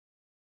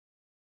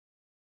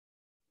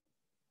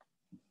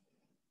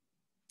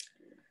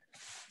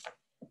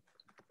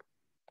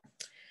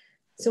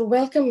So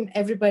welcome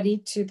everybody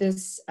to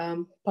this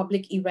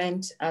public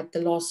event at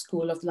the Law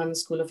School of London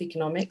School of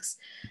Economics.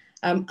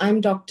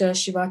 I'm Dr.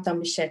 Shiva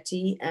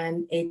Tambishetty,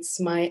 and it's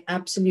my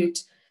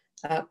absolute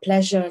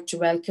pleasure to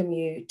welcome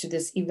you to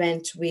this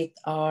event with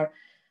our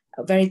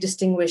very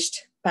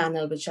distinguished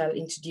panel, which I'll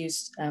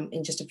introduce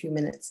in just a few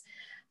minutes.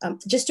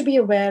 Just to be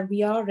aware,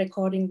 we are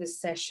recording this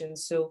session,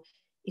 so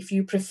if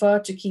you prefer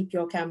to keep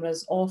your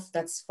cameras off,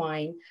 that's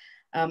fine.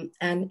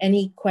 And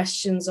any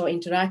questions or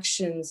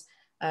interactions,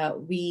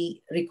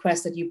 we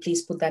request that you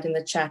please put that in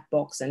the chat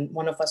box, and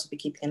one of us will be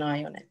keeping an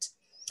eye on it.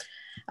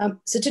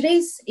 So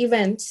today's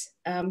event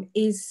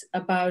is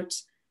about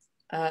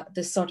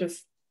the sort of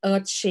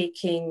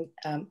earth-shaking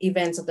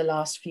events of the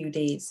last few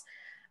days.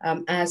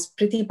 As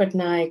Hertie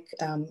Patnaik,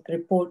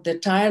 the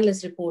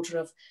tireless reporter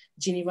of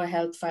Geneva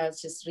Health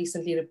Files, just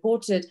recently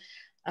reported,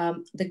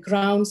 the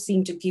ground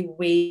seemed to give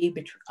way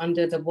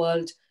under the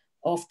world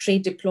of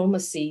trade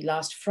diplomacy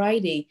last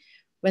Friday,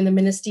 when the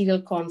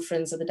Ministerial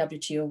Conference of the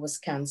WTO was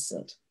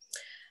cancelled.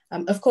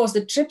 Of course,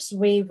 the TRIPS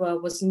waiver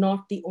was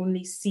not the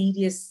only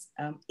serious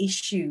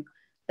issue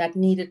that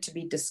needed to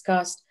be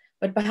discussed,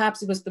 but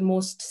perhaps it was the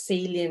most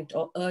salient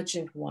or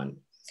urgent one.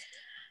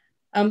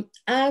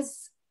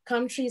 As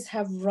countries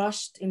have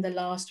rushed in the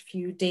last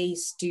few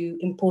days to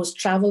impose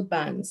travel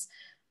bans,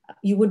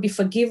 you would be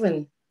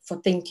forgiven for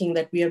thinking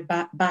that we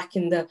are back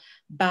in the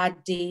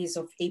bad days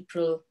of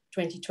April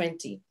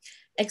 2020.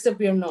 Except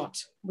we are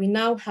not. We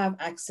now have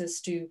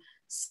access to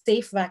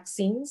safe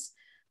vaccines,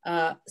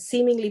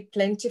 seemingly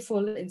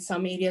plentiful in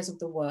some areas of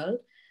the world,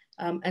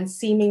 and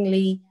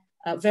seemingly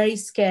very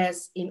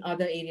scarce in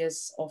other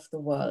areas of the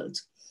world.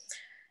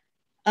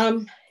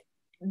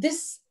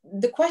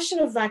 The question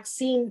of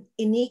vaccine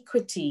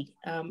inequity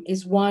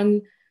is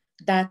one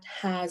that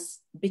has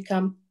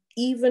become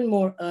even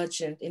more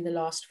urgent in the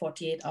last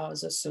 48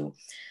 hours or so.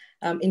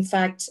 In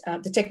fact,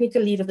 the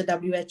technical lead of the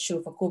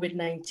WHO for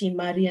COVID-19,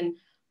 Marian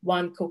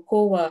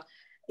Kokova,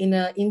 in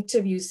an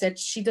interview said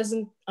she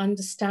doesn't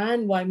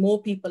understand why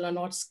more people are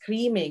not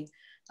screaming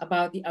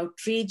about the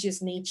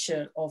outrageous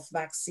nature of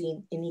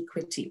vaccine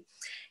inequity.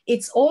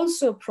 It's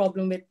also a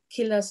problem with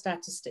killer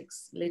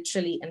statistics,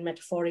 literally and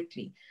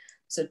metaphorically.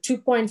 So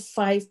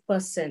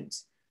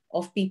 2.5%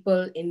 of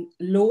people in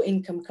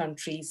low-income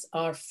countries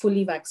are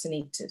fully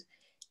vaccinated.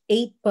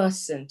 Only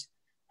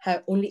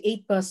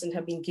 8%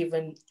 have been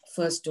given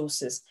first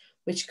doses,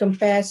 which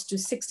compares to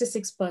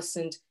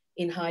 66%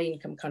 in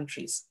high-income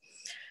countries.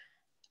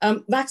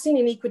 Vaccine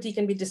inequity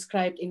can be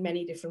described in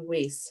many different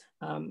ways.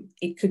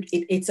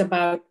 It's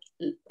about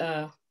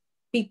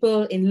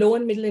people in low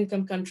and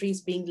middle-income countries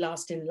being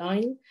last in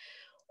line,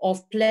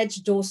 of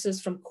pledged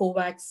doses from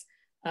COVAX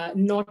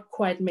not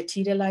quite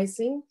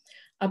materializing,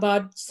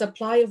 about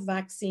supply of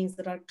vaccines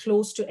that are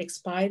close to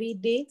expiry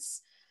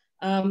dates,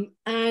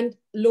 and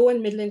low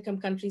and middle-income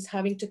countries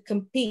having to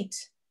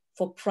compete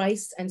for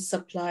price and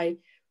supply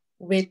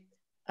with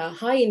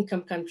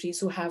high-income countries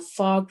who have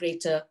far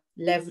greater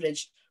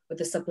leverage with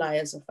the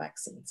suppliers of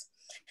vaccines.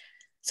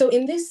 So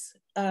in this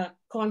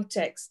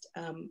context,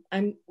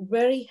 I'm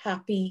very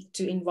happy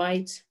to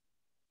invite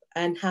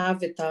and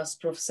have with us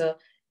Professor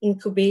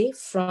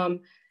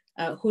Ncube,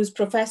 who's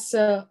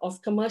Professor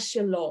of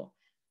Commercial Law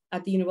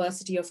at the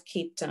University of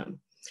Cape Town.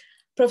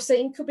 Professor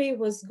Ncube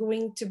was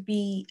going to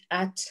be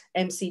at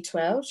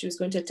MC12. She was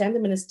going to attend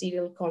the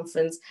Ministerial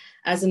Conference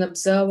as an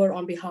observer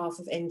on behalf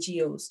of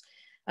NGOs.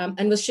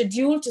 And was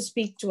scheduled to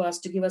speak to us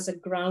to give us a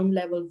ground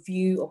level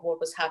view of what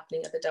was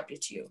happening at the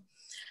WTO.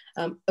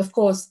 Of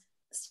course,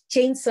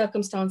 changed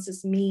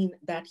circumstances mean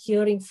that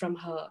hearing from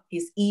her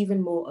is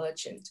even more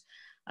urgent.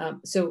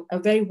 So a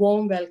very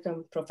warm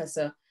welcome,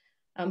 Professor.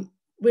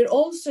 We're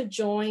also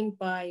joined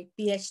by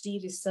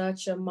PhD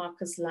researcher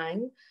Markus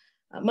Lang.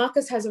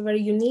 Markus has a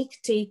very unique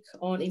take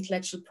on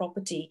intellectual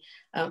property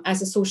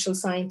as a social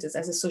scientist,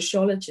 as a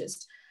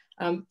sociologist.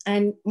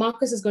 And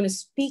Markus is going to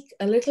speak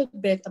a little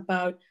bit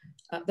about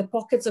the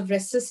pockets of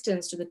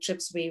resistance to the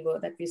TRIPS waiver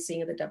that we're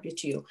seeing at the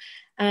WTO,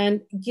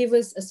 and give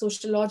us a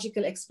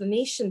sociological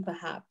explanation,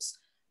 perhaps,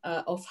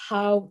 of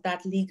how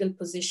that legal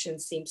position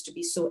seems to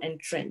be so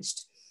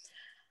entrenched.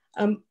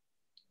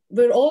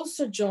 We're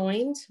also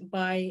joined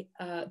by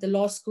the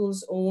law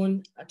school's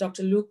own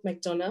Dr. Luke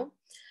McDonagh.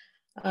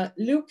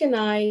 Luke and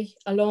I,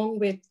 along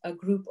with a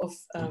group of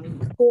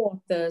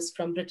co-authors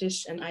from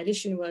British and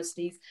Irish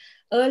universities,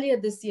 earlier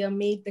this year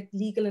made the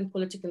legal and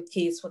political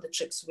case for the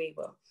TRIPS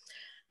waiver.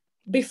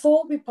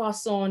 Before we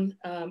pass on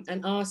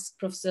and ask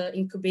Professor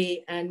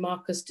Ncube and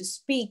Markus to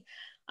speak,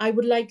 I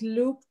would like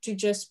Luke to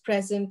just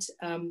present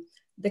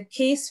the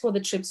case for the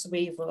TRIPS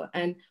waiver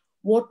and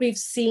what we've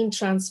seen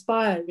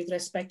transpire with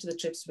respect to the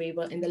TRIPS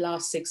waiver in the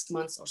last 6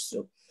 months or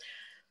so.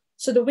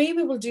 So the way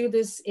we will do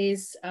this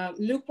is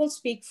Luke will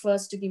speak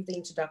first to give the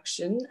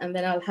introduction, and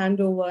then I'll hand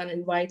over and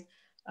invite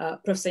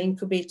Professor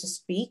Ncube to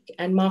speak,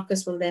 and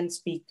Markus will then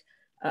speak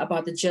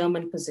about the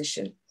German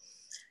position.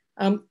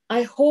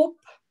 I hope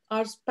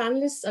our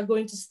panelists are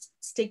going to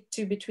stick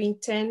to between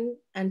 10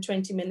 and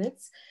 20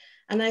 minutes,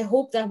 and I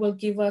hope that will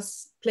give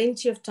us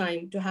plenty of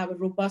time to have a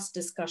robust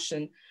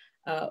discussion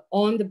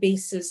on the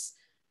basis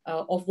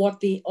of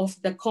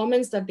the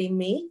comments that they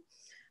made.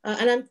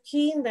 And I'm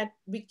keen that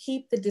we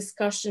keep the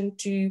discussion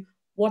to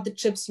what the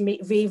TRIPS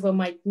waiver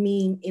might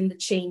mean in the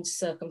changed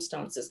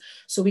circumstances,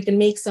 so we can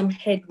make some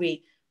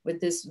headway with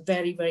this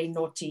very, very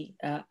naughty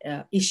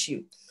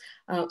issue.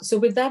 So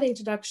with that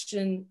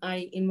introduction,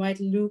 I invite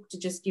Luke to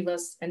just give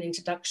us an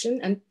introduction.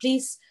 And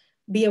please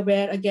be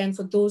aware, again,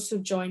 for those who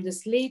joined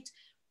us late,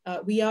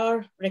 we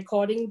are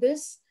recording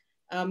this.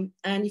 And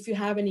if you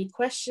have any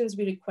questions,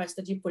 we request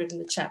that you put it in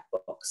the chat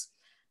box.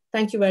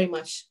 Thank you very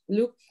much.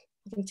 Luke,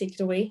 you can take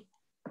it away.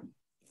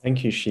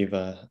 Thank you,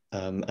 Shiva.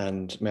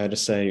 And may I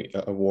just say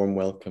a warm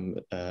welcome,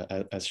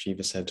 as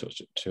Shiva said,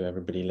 to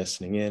everybody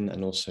listening in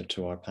and also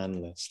to our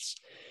panelists.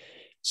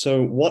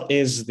 So what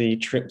is the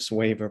TRIPS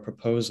waiver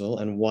proposal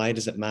and why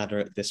does it matter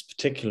at this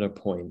particular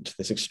point,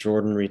 this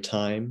extraordinary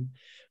time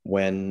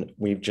when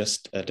we've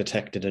just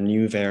detected a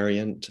new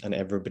variant and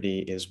everybody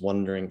is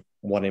wondering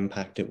what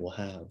impact it will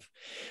have?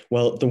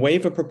 Well, the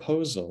waiver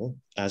proposal,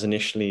 as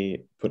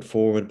initially put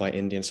forward by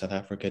India and South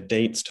Africa,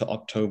 dates to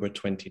October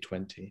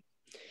 2020.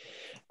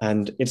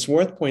 And it's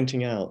worth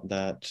pointing out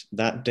that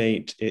that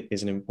date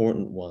is an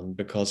important one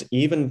because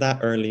even that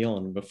early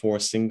on, before a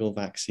single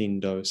vaccine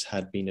dose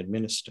had been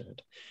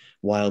administered,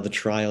 while the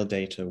trial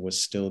data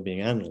was still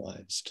being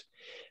analyzed,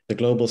 the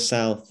Global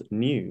South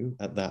knew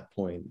at that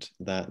point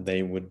that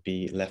they would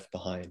be left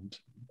behind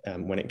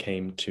when it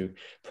came to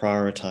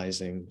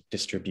prioritizing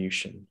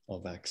distribution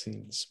of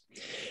vaccines.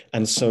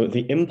 And so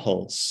the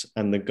impulse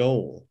and the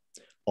goal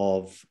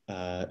of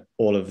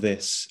all of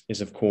this is,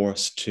 of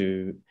course,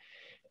 to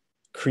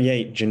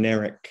create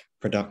generic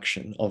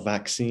production of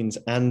vaccines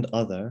and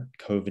other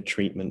COVID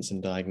treatments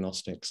and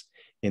diagnostics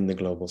in the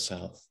Global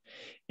South,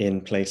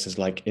 in places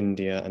like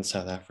India and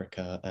South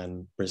Africa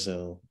and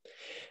Brazil.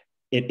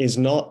 It is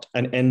not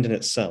an end in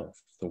itself,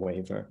 the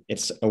waiver.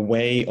 It's a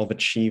way of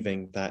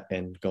achieving that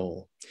end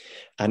goal.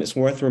 And it's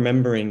worth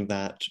remembering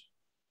that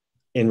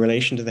in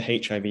relation to the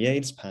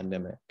HIV/AIDS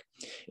pandemic,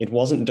 it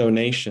wasn't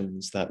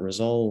donations that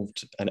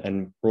resolved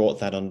and brought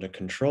that under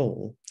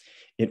control.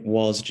 It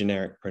was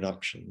generic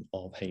production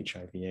of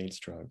HIV/AIDS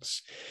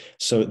drugs.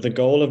 So the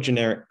goal of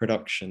generic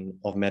production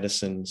of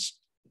medicines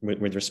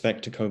with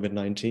respect to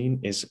COVID-19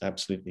 is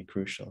absolutely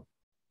crucial.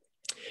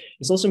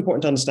 It's also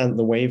important to understand that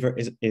the waiver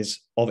is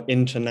of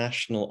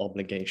international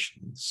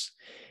obligations.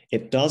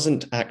 It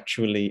doesn't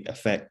actually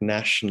affect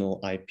national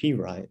IP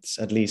rights,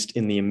 at least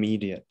in the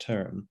immediate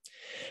term.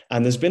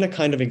 And there's been a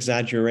kind of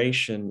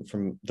exaggeration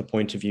from the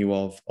point of view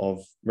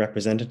of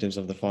representatives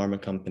of the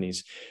pharma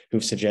companies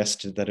who've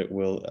suggested that it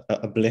will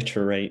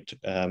obliterate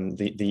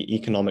the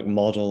economic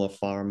model of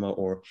pharma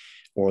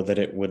or that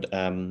it would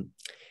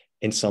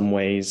in some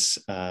ways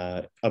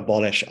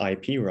abolish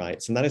IP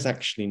rights. And that is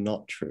actually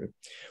not true.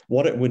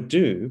 What it would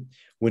do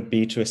would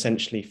be to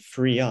essentially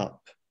free up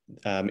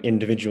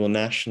individual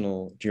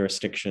national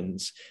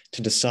jurisdictions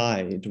to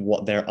decide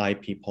what their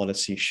IP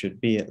policy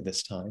should be at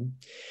this time.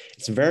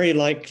 It's very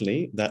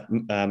likely that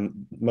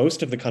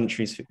most of the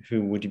countries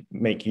who would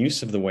make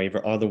use of the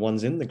waiver are the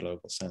ones in the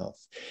Global South,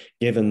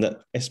 given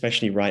that,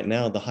 especially right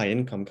now, the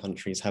high-income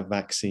countries have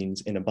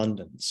vaccines in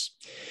abundance.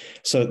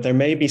 So there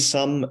may be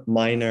some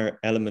minor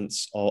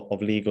elements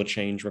of legal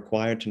change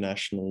required to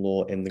national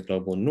law in the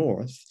Global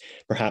North,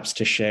 perhaps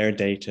to share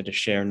data, to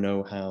share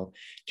know-how,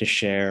 to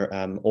share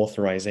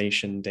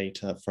authorization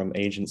data from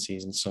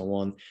agencies and so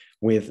on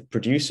with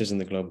producers in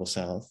the Global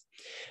South.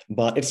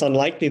 But it's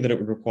unlikely that it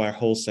would require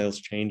wholesale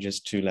changes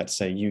to, let's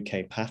say,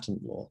 UK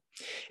patent law.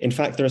 In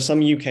fact, there are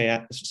some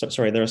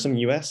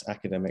US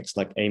academics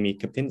like Amy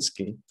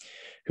Kopinski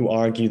who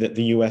argue that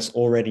the US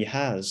already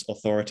has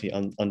authority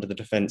under the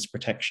Defense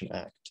Protection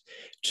Act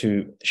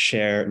to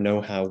share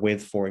know-how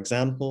with, for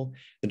example,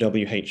 the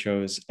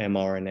WHO's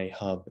mRNA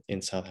hub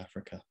in South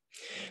Africa.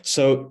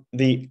 So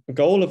the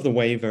goal of the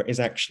waiver is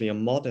actually a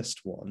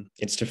modest one.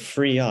 It's to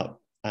free up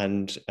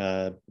and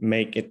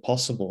make it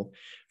possible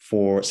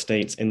for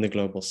states in the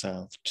Global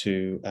South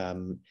to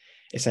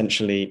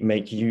essentially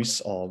make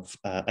use of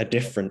a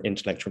different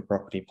intellectual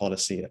property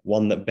policy,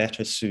 one that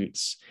better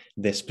suits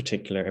this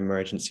particular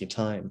emergency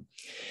time.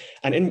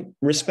 And in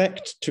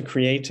respect to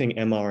creating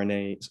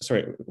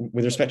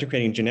with respect to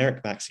creating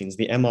generic vaccines,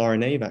 the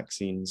mRNA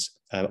vaccines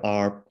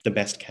are the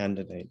best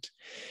candidate.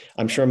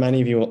 I'm sure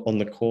many of you on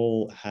the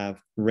call have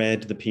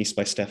read the piece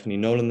by Stephanie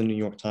Nolan in the New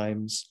York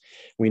Times.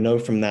 We know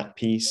from that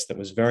piece that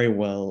was very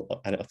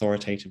well and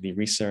authoritatively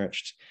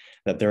researched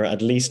that there are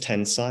at least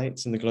 10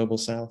 sites in the Global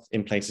South,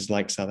 in places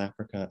like South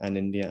Africa and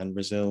India and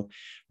Brazil,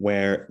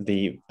 where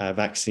the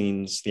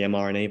vaccines, the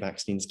mRNA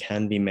vaccines,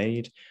 can be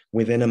made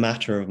within a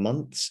matter of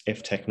months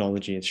if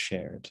technology is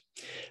shared.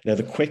 They're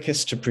the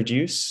quickest to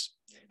produce,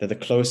 they're the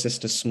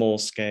closest to small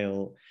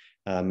scale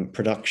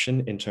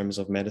production in terms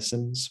of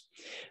medicines,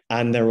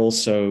 and they're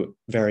also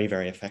very,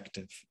 very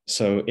effective.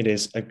 So it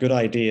is a good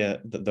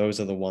idea that those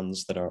are the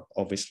ones that are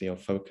obviously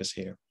of focus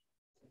here.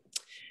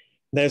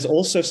 There's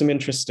also some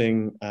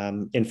interesting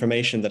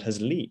information that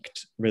has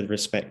leaked with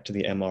respect to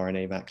the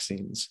mRNA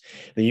vaccines.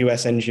 The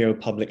US NGO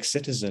Public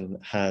Citizen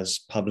has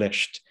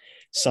published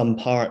some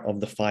part of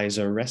the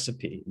Pfizer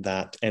recipe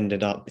that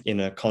ended up in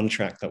a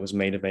contract that was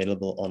made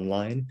available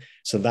online.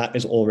 So that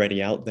is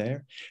already out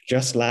there.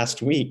 Just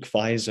last week,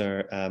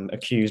 Pfizer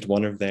accused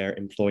one of their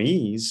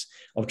employees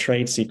of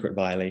trade secret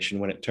violation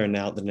when it turned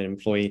out that an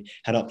employee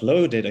had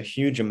uploaded a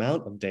huge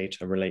amount of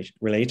data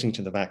relating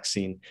to the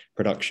vaccine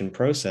production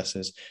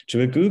processes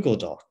to a Google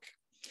Doc.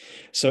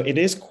 So it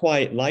is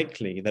quite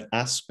likely that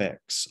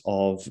aspects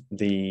of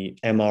the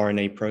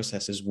mRNA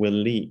processes will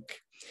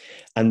leak.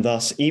 And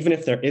thus, even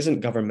if there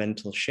isn't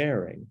governmental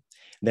sharing,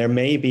 there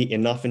may be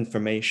enough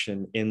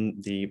information in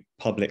the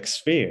public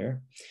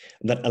sphere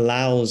that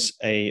allows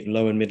a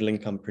low and middle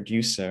income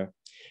producer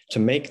to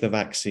make the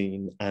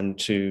vaccine and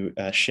to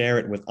share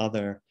it with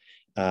other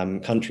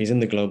countries in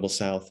the global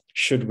south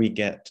should we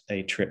get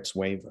a TRIPS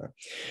waiver.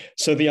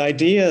 So the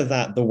idea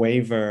that the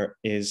waiver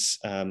is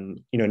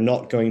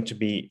not going to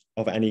be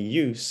of any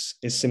use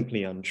is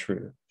simply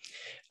untrue.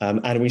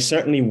 And we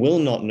certainly will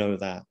not know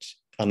that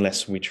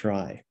unless we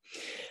try.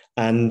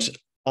 And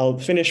I'll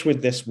finish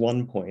with this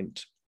one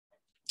point.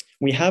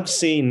 We have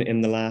seen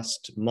in the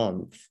last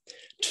month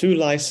 2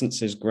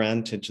 licenses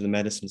granted to the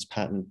medicines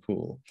patent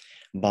pool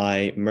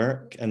by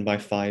Merck and by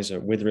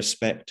Pfizer with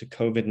respect to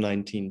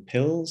COVID-19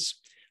 pills,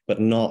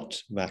 but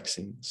not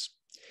vaccines.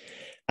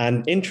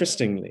 And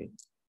interestingly,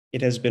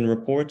 it has been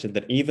reported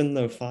that even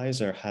though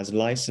Pfizer has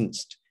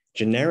licensed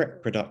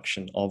generic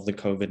production of the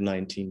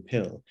COVID-19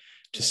 pill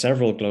to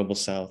several global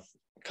south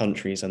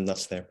countries and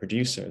thus their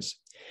producers,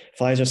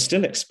 Pfizer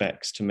still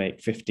expects to make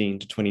 15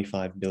 to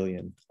 25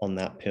 billion on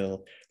that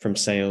pill from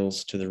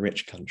sales to the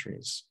rich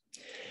countries.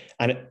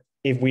 And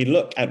if we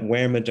look at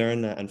where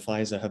Moderna and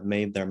Pfizer have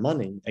made their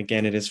money,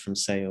 again, it is from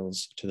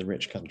sales to the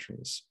rich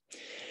countries.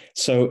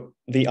 So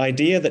the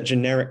idea that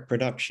generic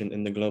production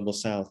in the global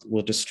south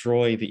will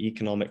destroy the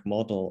economic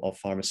model of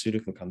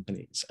pharmaceutical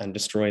companies and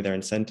destroy their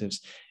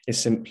incentives is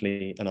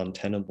simply an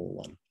untenable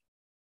one.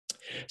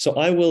 So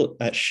I will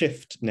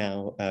shift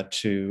now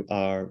to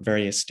our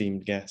very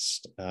esteemed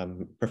guest,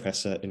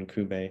 Professor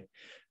Ncube,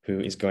 who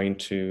is going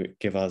to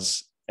give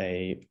us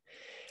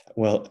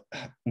what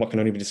can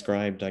only be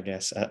described, I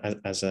guess,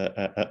 as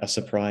a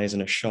surprise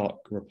and a shock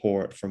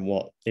report from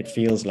what it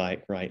feels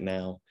like right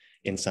now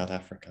in South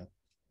Africa.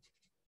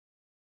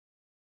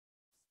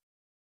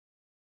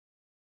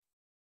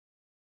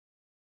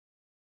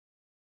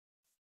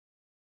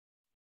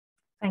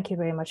 Thank you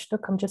very much,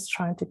 Luke. I'm just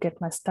trying to get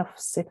my stuff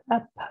set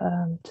up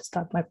to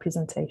start my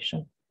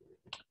presentation.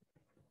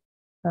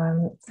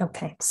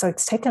 Okay, so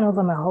it's taken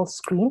over my whole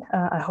screen.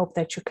 I hope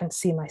that you can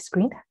see my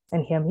screen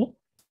and hear me.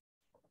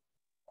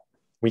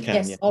 We can,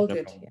 yes, yeah, all no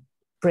good. problem.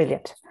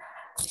 Brilliant.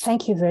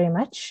 Thank you very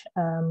much.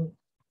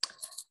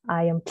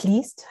 I am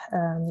pleased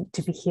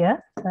to be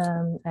here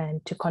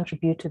and to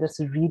contribute to this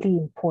really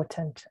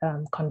important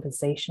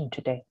conversation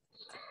today.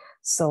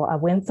 So I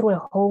went through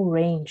a whole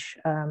range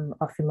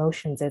of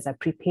emotions as I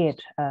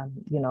prepared,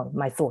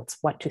 my thoughts,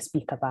 what to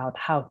speak about,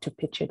 how to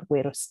pitch it,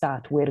 where to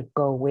start, where to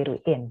go, where to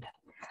end.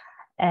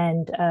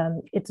 And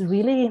it's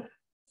really,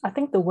 I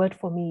think the word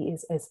for me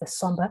is a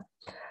somber.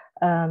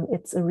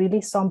 It's a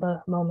really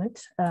somber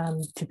moment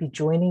to be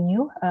joining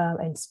you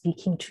and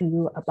speaking to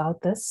you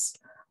about this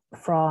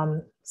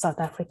from South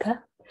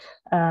Africa,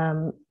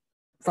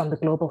 from the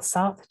global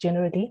south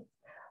generally,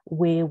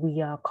 where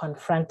we are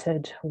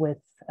confronted with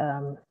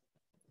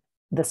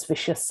this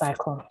vicious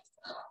cycle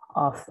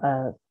of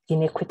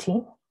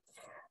inequity.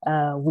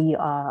 We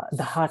are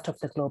the heart of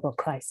the global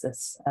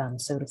crisis,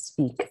 so to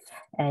speak.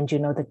 And,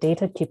 the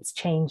data keeps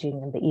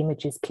changing and the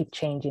images keep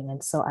changing.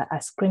 And so I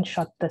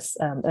screenshot this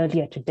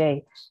earlier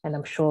today, and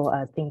I'm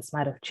sure things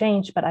might have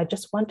changed, but I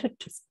just wanted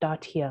to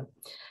start here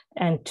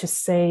and to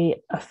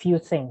say a few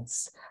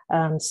things.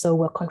 So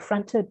we're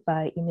confronted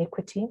by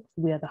inequity.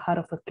 We are the heart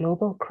of a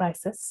global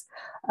crisis.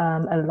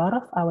 A lot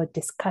of our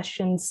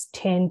discussions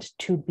tend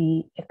to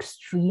be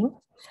extreme.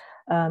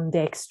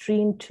 They're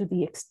extreme to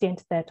the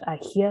extent that I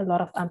hear a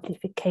lot of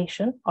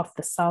amplification of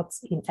the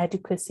South's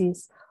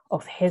inadequacies,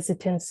 of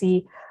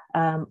hesitancy,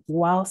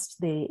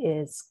 whilst there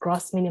is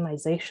gross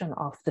minimization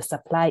of the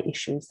supply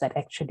issues that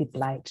actually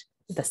blight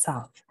the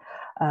South.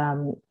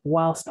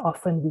 Whilst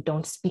often we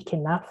don't speak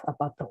enough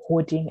about the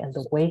hoarding and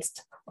the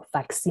waste of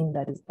vaccines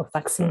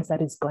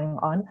that is going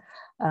on,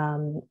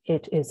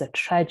 it is a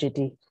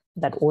tragedy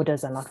that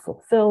orders are not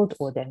fulfilled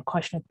or they're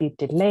unconscionably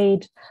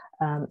delayed.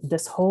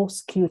 This whole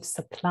skewed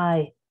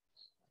supply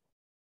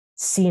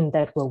scene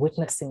that we're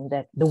witnessing,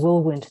 that the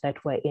whirlwind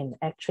that we're in,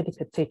 actually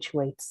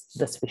perpetuates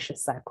this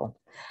vicious cycle.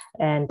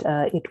 And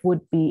it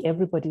would be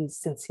everybody's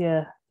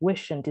sincere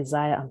wish and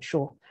desire, I'm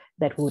sure,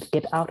 that we would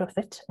get out of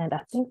it. And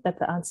I think that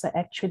the answer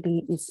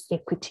actually is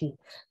equity,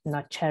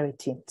 not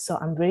charity. So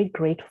I'm very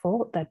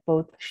grateful that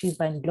both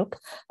Shiva and Luke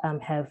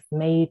have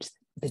made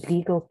the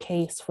legal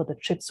case for the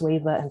TRIPS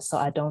waiver, and so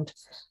I don't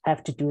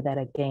have to do that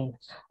again.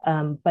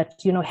 But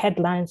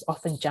headlines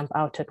often jump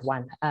out at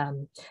one.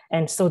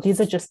 And so these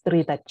are just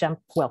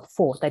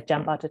four that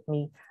jump out at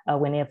me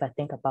whenever I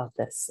think about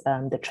this.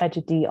 The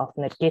tragedy of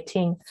not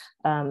getting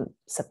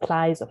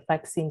supplies of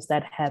vaccines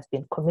that have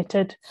been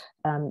committed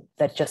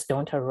that just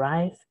don't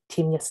arrive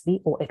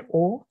seamlessly or at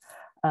all.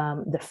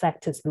 The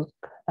fact, as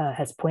Luke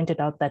has pointed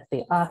out, that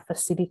there are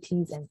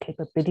facilities and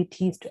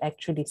capabilities to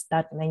actually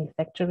start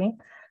manufacturing.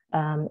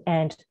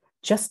 And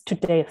just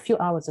today, a few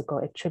hours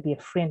ago, actually,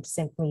 a friend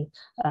sent me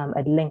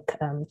a link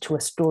to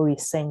a story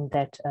saying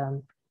that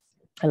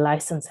a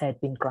license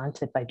had been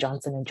granted by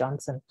Johnson &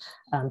 Johnson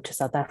to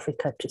South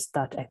Africa to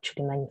start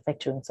actually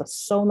manufacturing.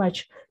 So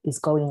much is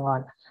going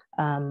on.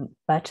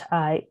 But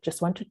I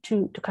just wanted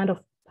to kind of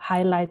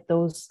highlight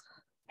those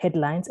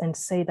headlines and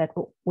say that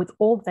with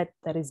all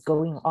that is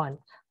going on,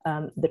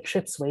 the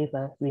TRIPS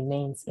waiver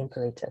remains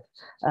imperative.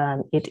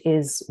 It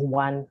is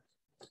one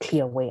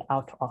clear way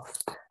out of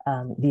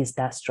these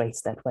dire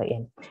straits that we're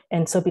in.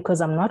 And so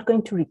because I'm not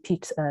going to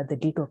repeat the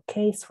legal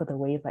case for the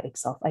waiver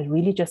itself, I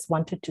really just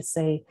wanted to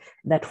say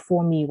that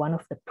for me, one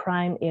of the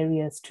prime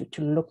areas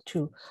to look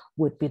to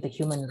would be the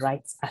human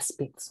rights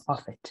aspects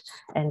of it.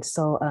 And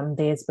so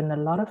there's been a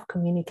lot of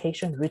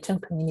communication, written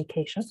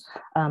communication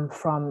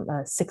from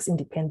 6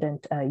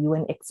 independent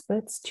UN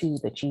experts to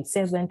the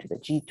G7, to the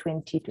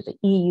G20, to the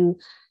EU,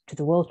 to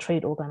the World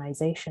Trade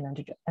Organization.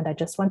 And I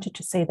just wanted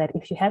to say that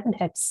if you haven't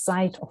had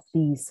sight of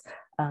these,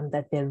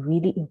 that they're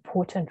really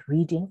important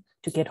reading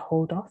to get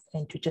hold of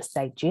and to just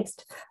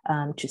digest,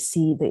 to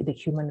see the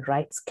human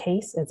rights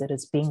case as it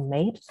is being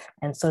made.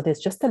 And so there's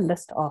just a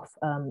list of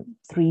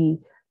 3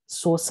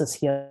 sources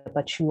here,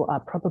 but you are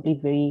probably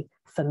very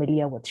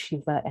familiar with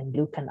Shiva and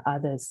Luke and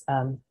others'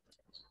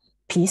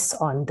 piece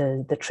on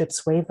the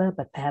TRIPS waiver,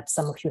 but perhaps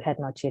some of you had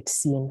not yet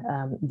seen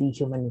the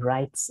human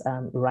rights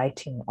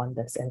writing on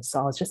this. And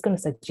so I was just going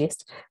to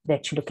suggest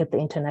that you look at the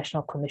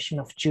International Commission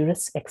of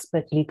Jurists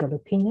expert legal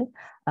opinion,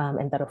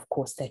 and that of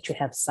course that you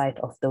have sight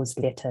of those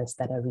letters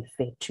that are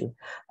referred to.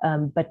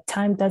 But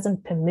time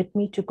doesn't permit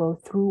me to go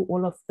through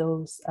all of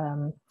those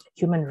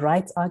human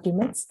rights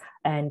arguments.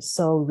 And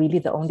so really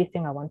the only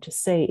thing I want to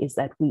say is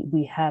that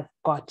we have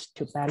got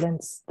to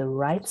balance the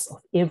rights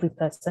of every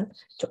person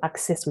to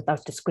access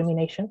without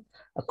discrimination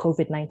a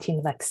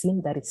COVID-19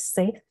 vaccine that is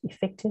safe,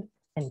 effective,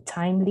 and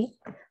timely,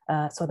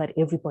 so that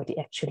everybody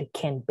actually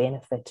can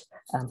benefit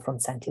from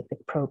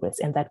scientific progress.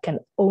 And that can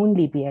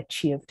only be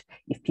achieved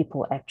if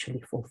people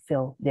actually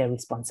fulfill their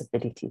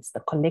responsibilities, the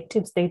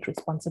collective state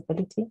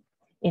responsibility,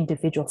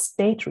 individual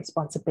state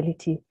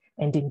responsibility,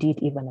 and indeed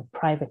even a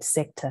private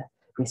sector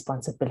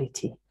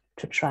responsibility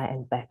to try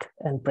and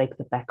break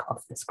the back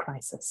of this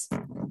crisis.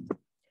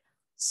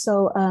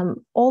 So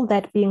all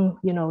that being,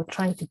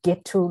 trying to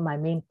get to my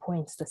main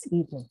points this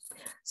evening.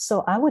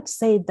 So I would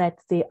say that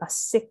there are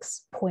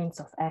 6 points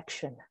of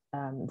action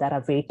that are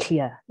very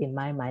clear in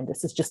my mind.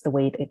 This is just the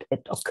way it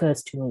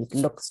occurs to me, it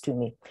looks to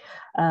me.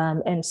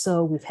 And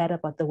so we've heard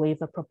about the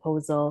waiver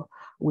proposal.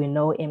 We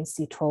know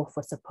MC12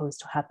 was supposed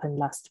to happen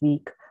last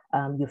week.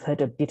 You've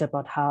heard a bit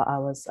about how I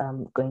was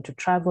going to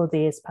travel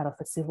there as part of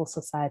a civil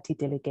society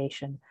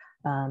delegation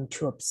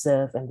to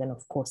observe. And then,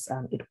 of course,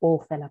 it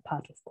all fell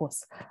apart, of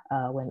course,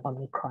 when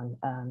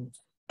Omicron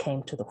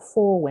came to the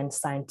fore, when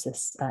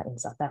scientists in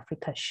South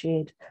Africa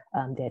shared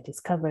their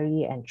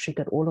discovery and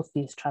triggered all of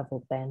these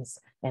travel bans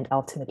and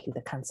ultimately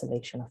the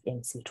cancellation of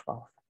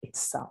MC12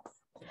 itself.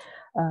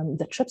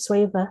 The TRIPS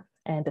waiver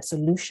and the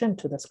solution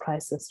to this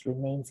crisis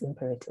remains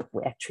imperative.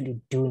 We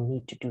actually do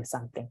need to do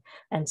something.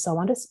 And so I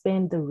want to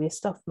spend the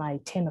rest of my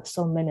 10 or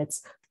so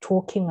minutes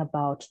talking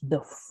about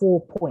the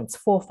 4 points,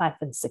 4, 5,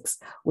 and 6,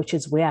 which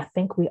is where I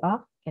think we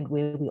are and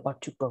where we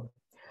ought to go.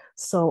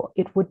 So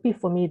it would be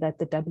for me that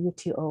the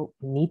WTO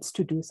needs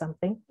to do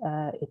something.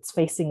 It's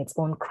facing its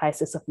own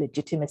crisis of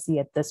legitimacy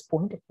at this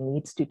point. It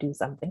needs to do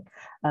something.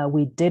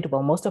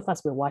 Most of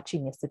us were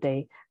watching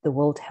yesterday, the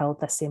World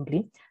Health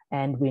Assembly,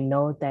 and we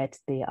know that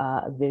there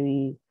are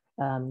very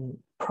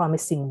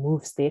promising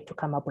moves there to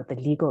come up with a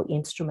legal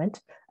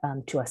instrument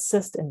to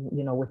assist in,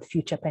 with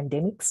future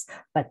pandemics.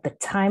 But the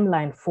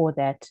timeline for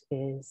that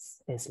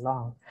is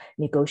long.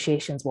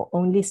 Negotiations will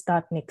only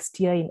start next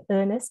year in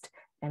earnest,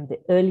 and the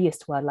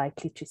earliest we're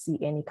likely to see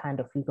any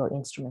kind of legal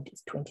instrument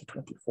is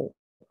 2024.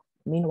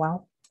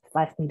 Meanwhile,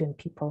 5 million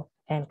people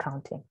and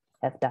counting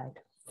have died.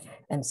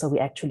 And so we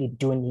actually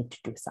do need to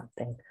do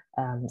something.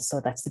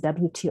 So that's the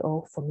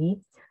WTO for me.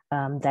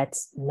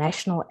 That's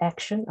national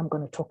action. I'm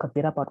going to talk a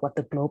bit about what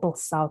the Global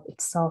South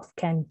itself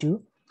can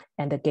do.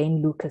 And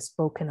again, Luke has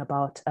spoken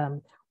about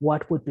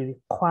what would be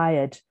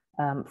required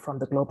from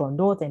the Global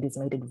North, and he's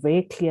made it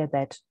very clear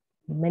that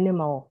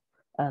minimal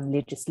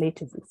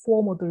legislative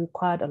reform will be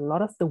required. A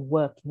lot of the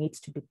work needs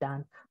to be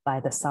done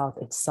by the South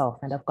itself.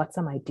 And I've got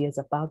some ideas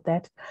about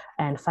that.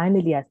 And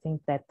finally, I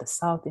think that the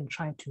South, in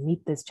trying to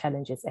meet these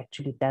challenges,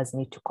 actually does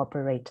need to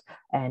cooperate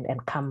and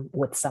come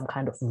with some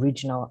kind of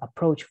regional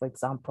approach. For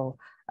example,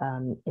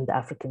 in the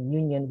African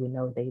Union, we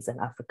know there is an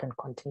African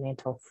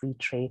Continental Free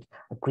Trade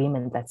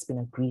Agreement that's been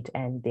agreed,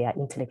 and there are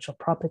intellectual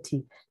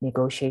property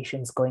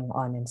negotiations going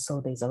on. And so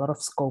there's a lot of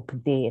scope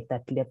there at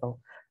that level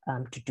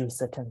to do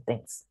certain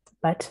things.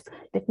 But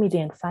let me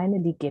then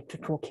finally get to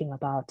talking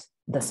about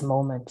this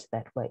moment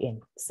that we're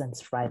in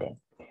since Friday.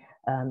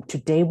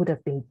 Today would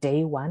have been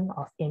day one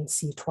of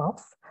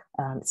MC12.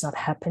 It's not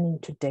happening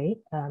today.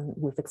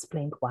 We've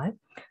explained why.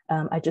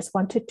 I just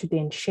wanted to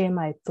then share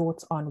my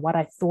thoughts on what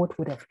I thought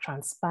would have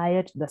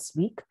transpired this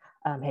week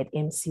had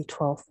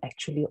MC12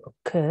 actually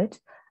occurred,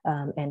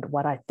 and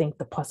what I think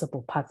the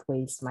possible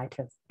pathways might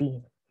have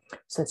been.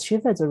 So as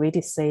Shiva has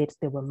already said,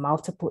 there were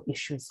multiple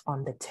issues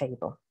on the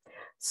table.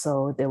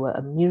 So there were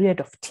a myriad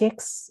of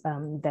texts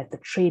that the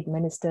trade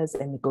ministers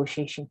and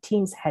negotiation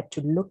teams had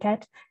to look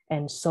at.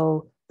 And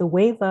so the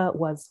waiver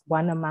was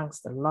one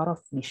amongst a lot of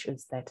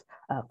issues that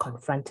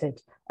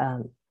confronted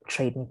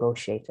trade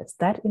negotiators.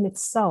 That in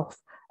itself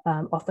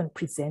often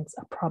presents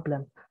a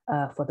problem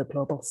for the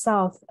Global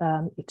South.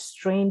 It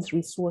strains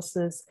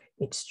resources,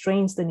 it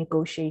strains the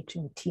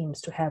negotiating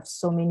teams to have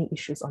so many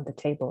issues on the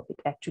table.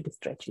 It actually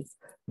stretches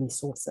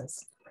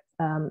resources.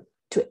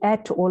 To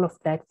add to all of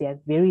that, there are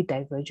very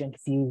divergent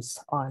views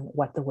on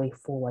what the way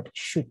forward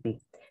should be.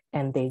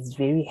 And there's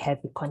very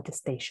heavy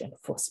contestation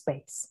for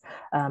space.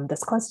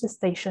 This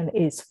contestation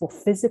is for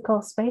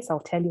physical space. I'll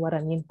tell you what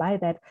I mean by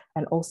that,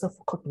 and also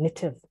for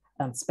cognitive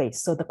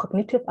space. So the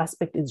cognitive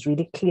aspect is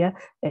really clear.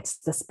 It's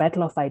this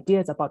battle of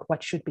ideas about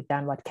what should be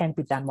done, what can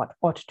be done, what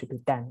ought to be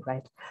done,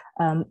 right?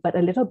 But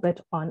a little bit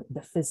on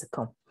the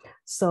physical.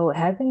 So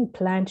having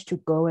planned to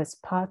go as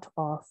part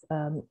of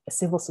a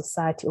civil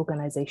society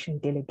organization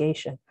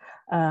delegation,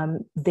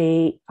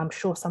 I'm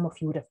sure some of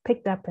you would have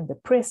picked up in the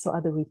press or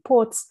other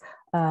reports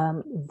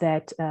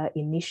that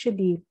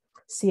initially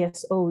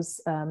CSOs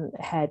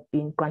had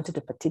been granted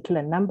a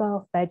particular number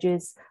of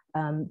badges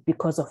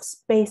because of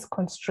space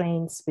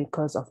constraints,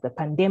 because of the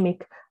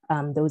pandemic.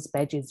 Those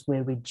badges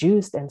were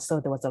reduced, and so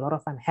there was a lot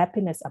of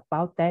unhappiness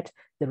about that,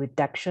 the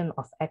reduction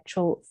of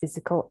actual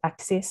physical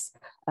access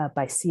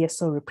by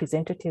CSO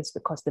representatives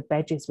because the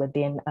badges were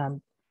then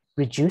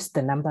reduced,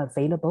 the number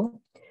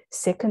available.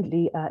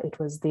 Secondly, it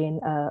was then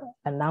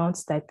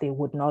announced that there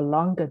would no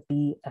longer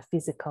be a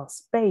physical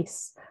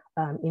space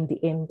in the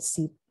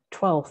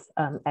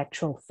MC12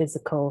 actual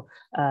physical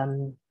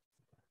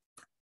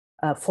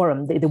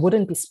forum. There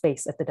wouldn't be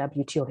space at the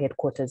WTO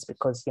headquarters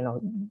because, you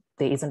know,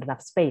 there isn't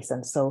enough space.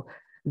 And so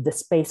the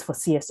space for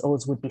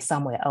CSOs would be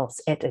somewhere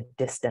else at a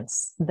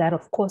distance. That,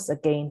 of course,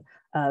 again,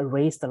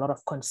 raised a lot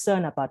of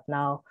concern about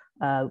now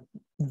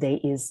there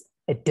is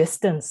a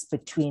distance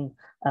between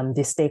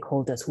the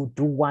stakeholders who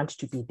do want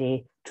to be there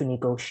to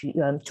negotiate,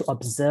 to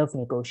observe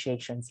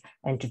negotiations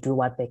and to do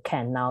what they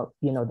can. Now,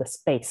 you know, the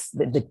space,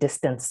 the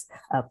distance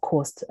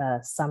caused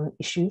some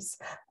issues.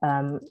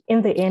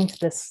 In the end,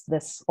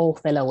 this all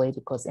fell away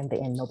because in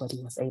the end,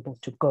 nobody was able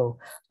to go.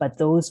 But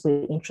those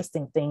were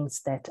interesting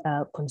things that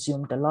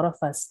consumed a lot of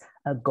us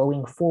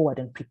going forward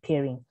and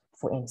preparing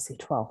for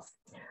MC12.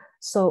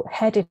 So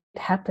had it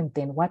happened,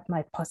 then what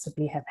might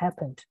possibly have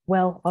happened?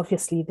 Well,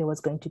 obviously there was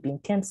going to be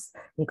intense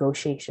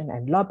negotiation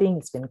and lobbying.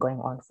 It's been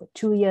going on for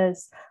 2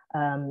 years.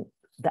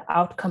 The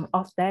outcome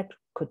of that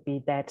could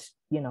be that,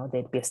 you know,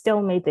 there'd be a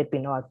stalemate, there'd be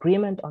no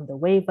agreement on the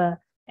waiver,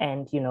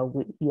 and,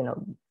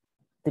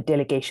 the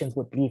delegations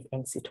would leave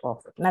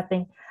MC12 with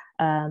nothing.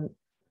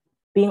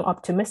 Being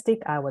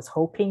optimistic, I was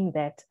hoping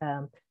that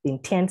the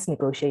intense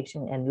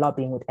negotiation and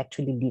lobbying would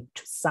actually lead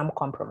to some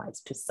compromise,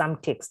 to some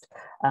text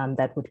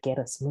that would get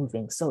us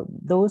moving. So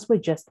those were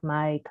just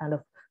my kind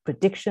of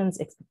predictions,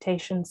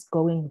 expectations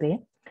going there.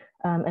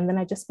 And then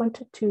I just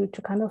wanted to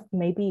kind of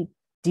maybe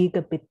dig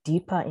a bit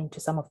deeper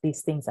into some of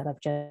these things that I've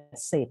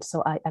just said.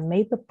 So I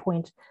made the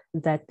point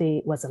that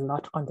there was a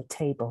lot on the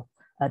table.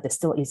 There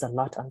still is a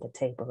lot on the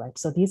table, right?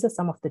 So these are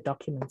some of the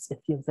documents. If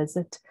you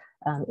visit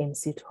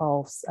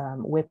MC12's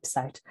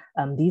website,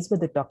 these were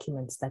the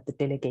documents that the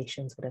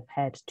delegations would have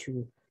had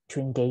to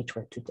engage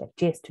with, to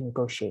digest, to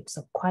negotiate.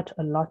 So quite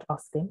a lot of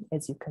them,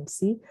 as you can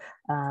see.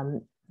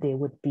 There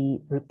would be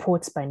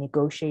reports by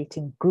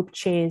negotiating group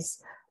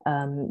chairs.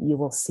 You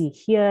will see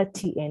here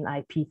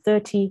TNIP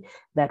 30,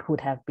 that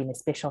would have been a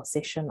special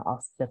session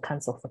of the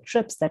Council for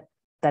TRIPS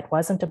that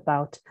wasn't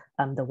about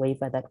the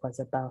waiver, that was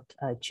about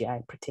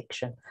GI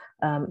protection.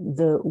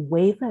 The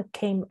waiver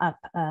came up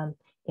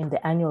in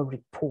the annual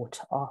report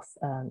of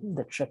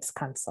the TRIPS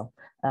Council,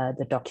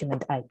 the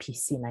document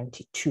IPC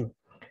 92.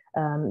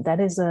 That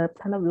is a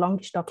kind of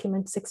longish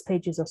document, 6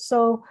 pages or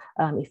so.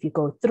 If you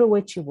go through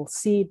it, you will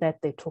see that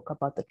they talk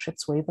about the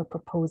TRIPS waiver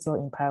proposal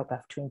in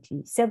paragraph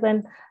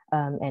 27.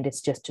 And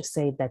it's just to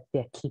say that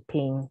they're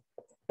keeping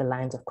the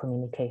lines of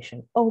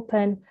communication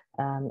open,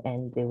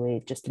 and they were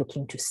just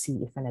looking to see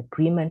if an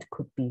agreement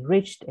could be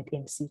reached at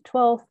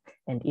MC12,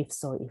 and if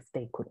so, if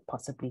they could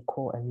possibly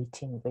call a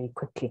meeting very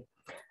quickly.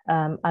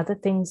 Other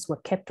things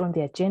were kept on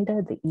the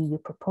agenda. The EU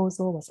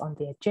proposal was on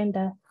the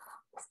agenda.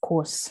 Of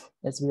course,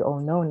 as we all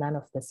know, none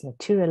of this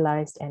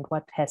materialized, and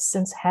what has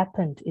since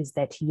happened is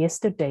that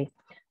yesterday,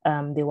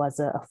 there was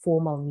a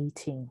formal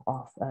meeting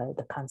of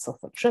the Council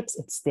for TRIPS.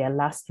 It's their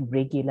last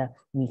regular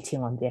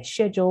meeting on their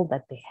schedule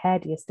that they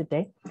had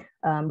yesterday.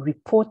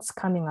 Reports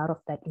coming out of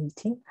that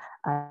meeting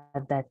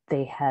that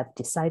they have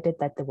decided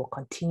that they will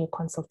continue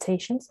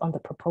consultations on the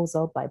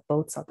proposal by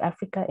both South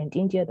Africa and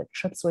India, the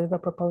TRIPS waiver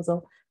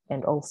proposal,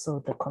 and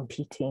also the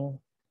competing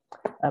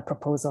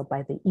proposal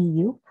by the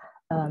EU.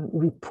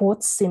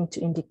 Reports seem to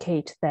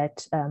indicate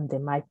that there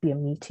might be a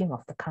meeting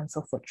of the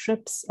Council for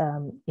TRIPS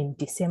in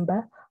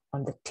December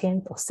on the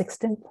 10th or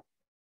 16th,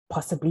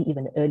 possibly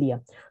even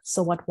earlier.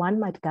 So what one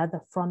might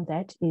gather from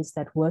that is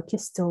that work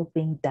is still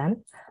being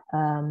done,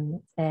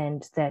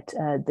 and that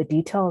the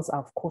details are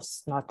of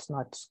course not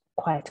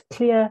quite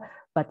clear,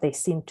 but they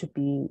seem to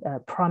be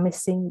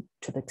promising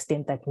to the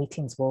extent that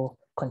meetings will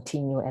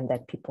continue and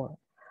that people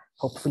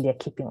hopefully are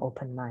keeping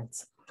open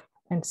minds.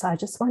 And so I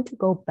just want to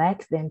go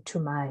back then to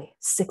my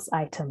 6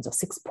 items or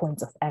 6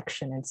 points of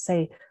action and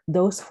say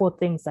those 4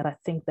 things that I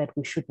think that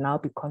we should now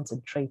be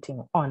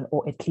concentrating on,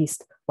 or at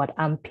least what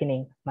I'm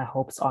pinning my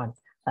hopes on,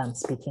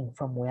 speaking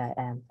from where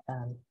I am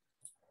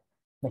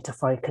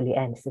metaphorically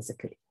and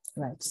physically,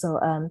 right? So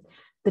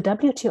the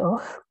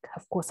WTO,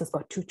 of course, has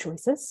got 2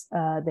 choices.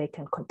 They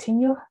can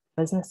continue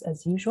business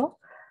as usual.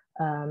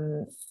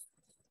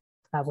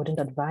 I wouldn't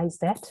advise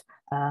that.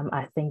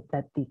 I think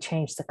that the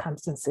changed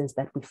circumstances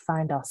that we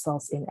find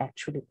ourselves in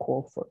actually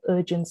call for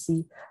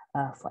urgency,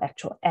 for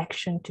actual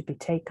action to be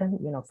taken,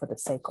 for the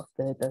sake of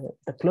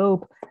the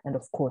globe, and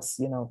of course,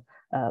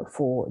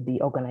 for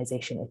the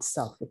organization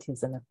itself. It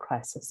is in a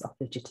crisis of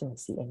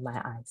legitimacy in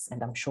my eyes,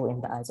 and I'm sure in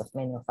the eyes of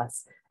many of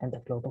us in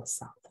the global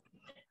south.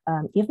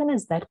 Even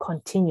as that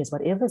continues,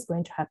 whatever is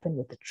going to happen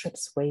with the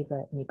TRIPS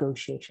waiver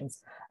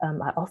negotiations,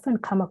 I often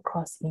come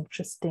across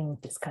interesting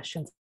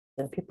discussions.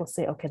 And people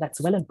say, okay,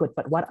 that's well and good,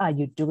 but what are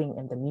you doing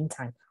in the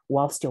meantime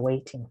whilst you're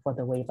waiting for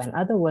the waiver? In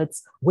other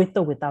words, with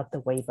or without the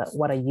waiver,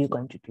 what are you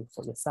going to do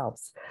for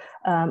yourselves?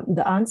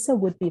 The answer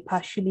would be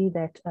partially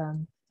that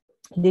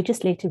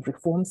legislative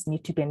reforms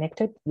need to be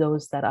enacted,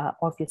 those that are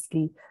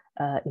obviously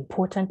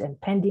important and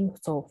pending.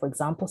 So, for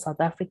example, South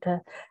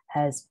Africa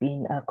has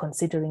been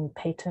considering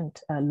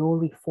patent law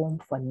reform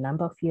for a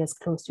number of years,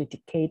 close to a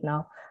decade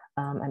now.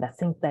 And I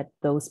think that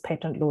those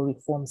patent law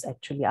reforms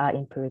actually are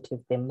imperative.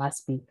 They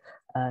must be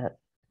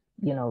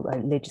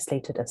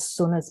legislated as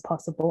soon as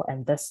possible,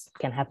 and this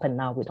can happen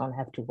now. We don't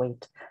have to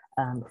wait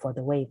for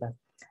the waiver.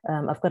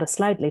 I've got a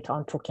slide later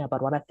on talking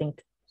about what I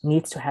think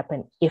needs to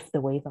happen if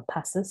the waiver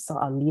passes, so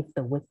I'll leave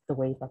the with the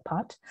waiver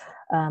part.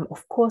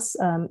 Of course,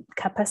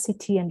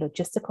 capacity and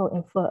logistical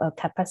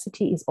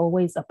capacity is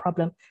always a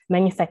problem.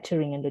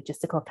 Manufacturing and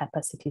logistical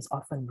capacity is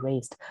often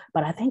raised,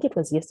 but I think it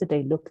was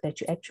yesterday, Luke,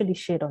 that you actually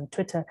shared on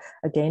Twitter,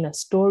 again, a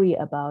story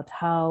about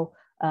how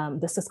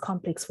this is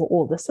complex for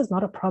all. This is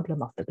not a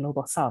problem of the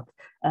global south.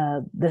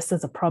 This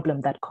is a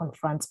problem that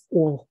confronts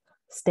all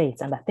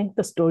states. And I think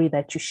the story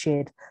that you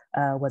shared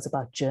was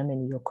about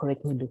Germany. You'll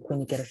correct me, Luke, when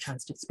you get a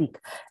chance to speak.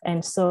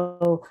 And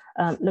so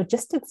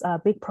logistics are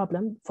a big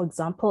problem. For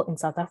example, in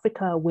South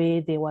Africa,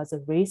 where there was a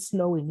very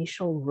slow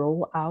initial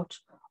rollout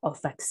of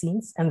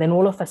vaccines, and then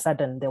all of a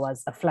sudden there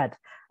was a flood.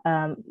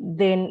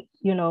 Then,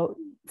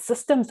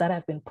 systems that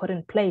have been put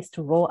in place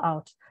to roll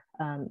out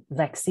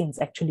vaccines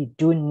actually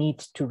do need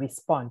to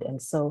respond. And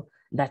so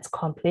that's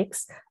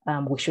complex.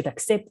 We should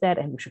accept that,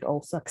 and we should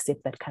also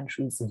accept that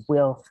countries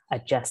will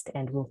adjust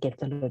and will get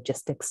the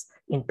logistics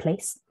in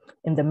place.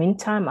 In the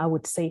meantime, I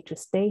would say to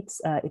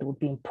states, it would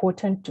be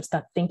important to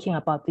start thinking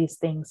about these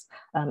things,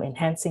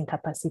 enhancing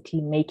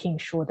capacity, making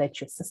sure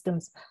that your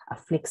systems are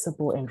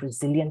flexible and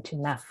resilient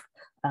enough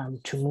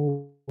to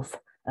move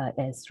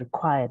as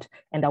required.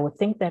 And I would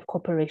think that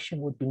cooperation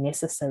would be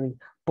necessary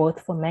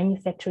both for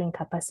manufacturing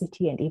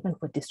capacity and even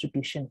for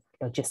distribution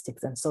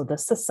logistics. And so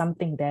this is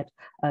something that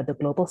the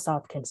Global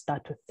South can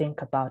start to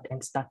think about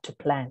and start to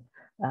plan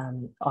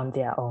on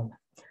their own.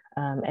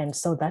 And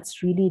so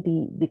that's really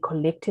the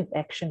collective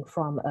action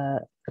from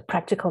a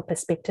practical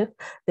perspective.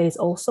 There's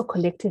also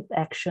collective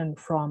action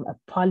from a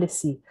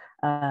policy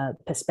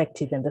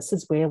perspective. And this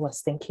is where I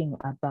was thinking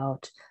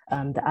about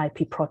the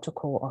IP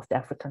protocol of the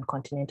African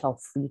Continental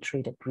Free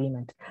Trade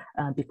Agreement,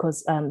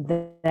 because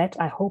that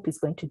I hope is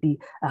going to be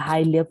a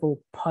high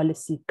level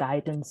policy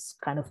guidance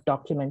kind of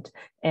document.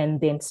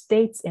 And then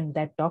states in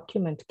that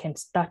document can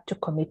start to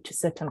commit to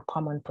certain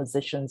common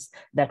positions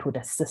that would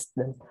assist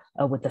them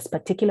with this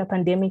particular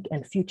pandemic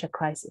and future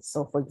crises.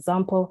 So for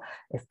example,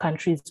 if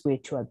countries were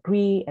to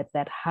agree at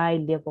that high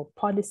level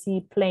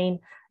policy plane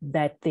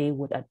that they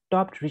would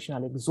adopt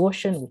regional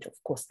exhaustion, which of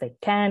course they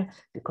can,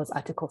 because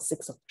Article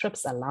 6 of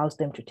TRIPS allows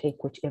them to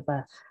take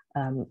whichever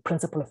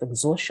principle of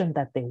exhaustion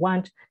that they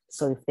want.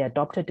 So if they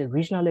adopted a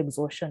regional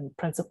exhaustion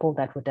principle,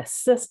 that would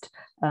assist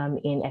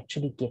in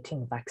actually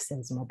getting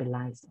vaccines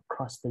mobilized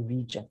across the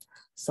region.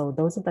 So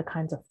those are the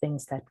kinds of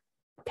things that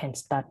can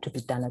start to be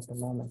done at the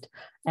moment.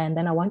 And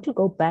then I want to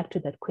go back to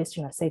that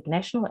question. I said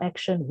national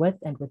action with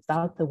and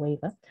without the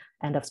waiver.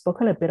 And I've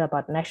spoken a bit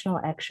about national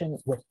action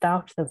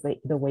without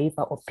the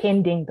waiver or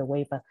pending the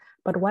waiver.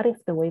 But what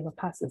if the waiver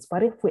passes?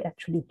 What if we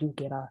actually do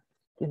get our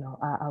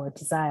our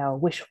desire, our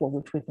wish for,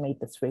 which we've made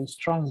this very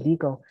strong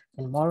legal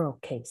and moral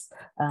case,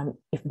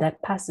 if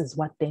that passes,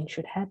 what then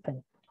should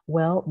happen?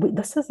 Well,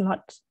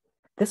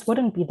 this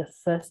wouldn't be the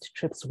first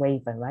TRIPS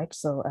waiver, right?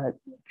 So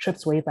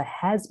TRIPS waiver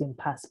has been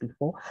passed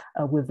before.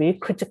 We're very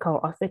critical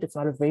of it. It's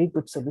not a very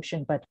good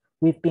solution, but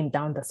we've been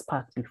down this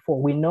path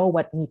before. We know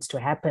what needs to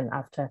happen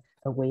after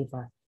a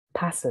waiver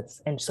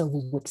passes. And so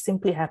we would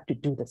simply have to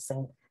do the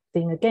same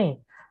thing again.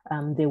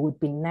 There would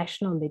be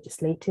national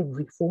legislative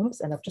reforms.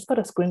 And I've just got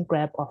a screen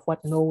grab of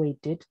what Norway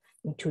did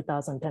in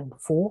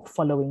 2004,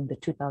 following the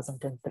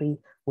 2003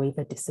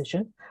 waiver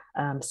decision.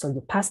 So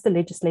you pass the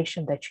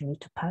legislation that you need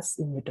to pass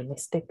in your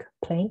domestic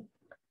plane.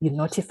 You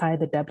notify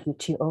the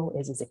WTO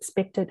as is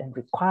expected and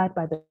required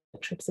by the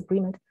TRIPS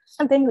agreement,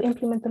 and then you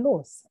implement the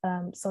laws.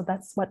 So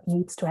that's what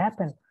needs to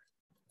happen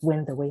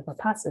when the waiver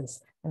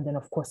passes. And then,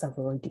 of course, I've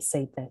already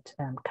said that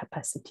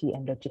capacity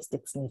and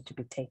logistics need to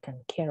be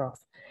taken care of.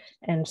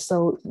 And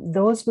so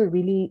those were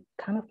really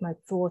kind of my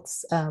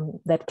thoughts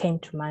that came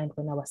to mind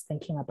when I was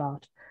thinking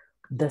about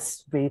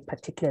this very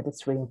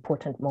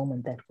important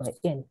moment that we're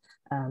in,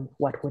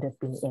 what would have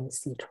been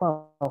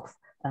MC12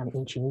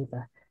 in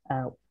Geneva,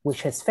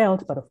 which has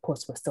failed, but of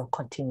course, we'll still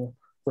continue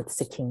with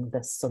seeking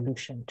the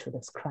solution to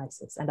this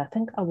crisis. And I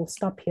think I will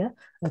stop here.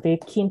 I'm very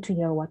keen to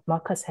hear what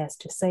Markus has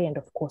to say, and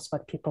of course,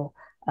 what people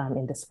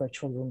in this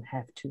virtual room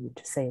have to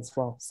say as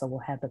well. So we'll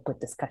have a good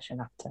discussion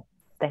after.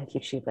 Thank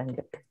you, Shiva and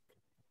Luke.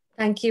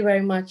 Thank you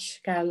very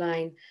much,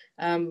 Caroline.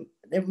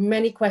 There are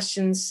many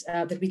questions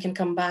that we can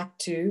come back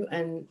to.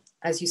 And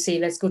as you say,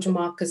 let's go to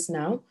Markus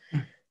now,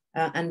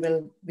 and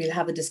we'll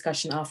have a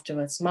discussion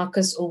afterwards.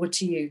 Markus, over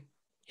to you.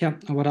 Yeah,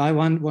 what I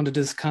want to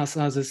discuss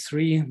are the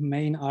three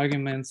main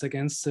arguments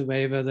against the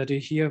waiver that you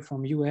hear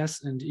from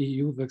US and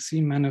EU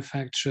vaccine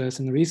manufacturers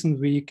in recent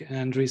week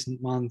and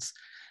recent months.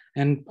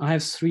 And I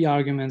have three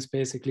arguments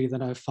basically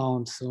that I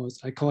found. So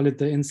I call it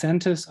the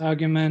incentives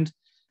argument,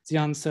 the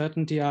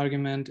uncertainty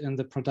argument, and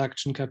the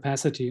production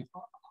capacity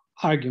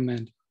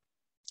argument.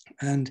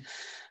 And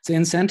the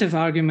incentive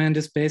argument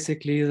is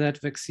basically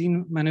that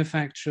vaccine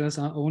manufacturers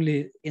are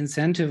only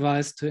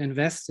incentivized to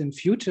invest in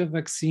future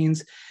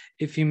vaccines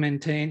if you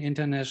maintain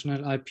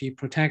international IP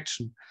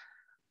protection.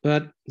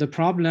 But the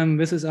problem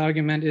with this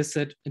argument is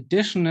that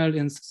additional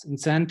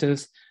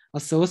incentives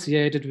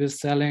associated with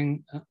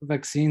selling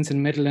vaccines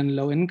in middle and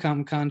low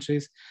income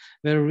countries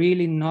were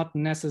really not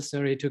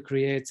necessary to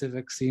create the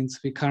vaccines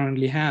we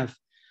currently have.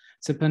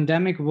 The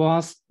pandemic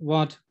was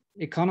what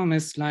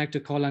economists like to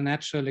call a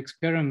natural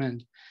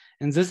experiment.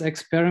 And this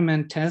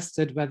experiment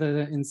tested whether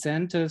the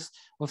incentives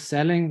of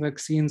selling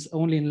vaccines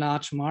only in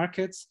large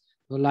markets,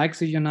 so like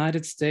the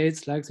United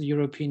States, like the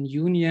European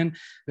Union,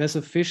 were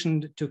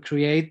sufficient to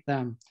create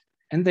them.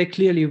 And they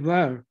clearly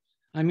were.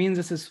 I mean,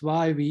 this is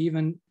why we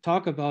even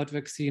talk about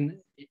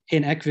vaccine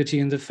inequity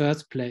in the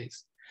first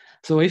place.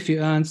 So if you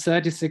earn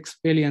 36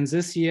 billion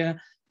this year,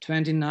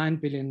 29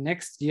 billion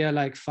next year,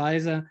 like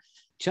Pfizer,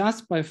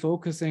 just by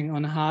focusing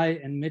on high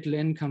and middle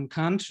income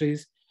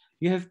countries,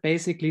 you have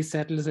basically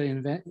settled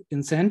the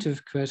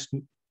incentive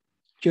question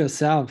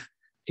yourself.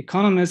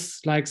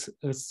 Economists like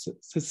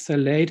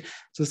Salade,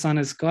 Susanne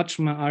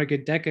Scotchmer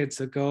argued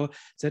decades ago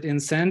that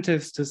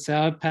incentives to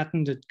sell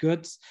patented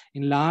goods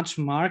in large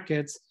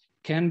markets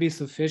can be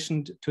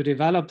sufficient to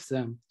develop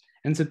them.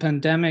 And the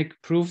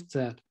pandemic proved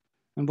that.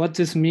 And what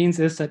this means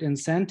is that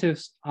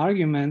incentives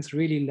arguments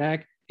really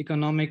lack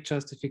economic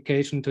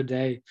justification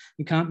today.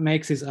 We can't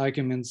make these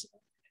arguments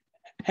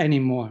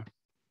anymore.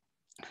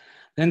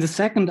 Then the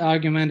second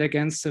argument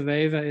against the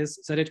waiver is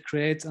that it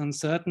creates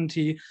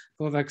uncertainty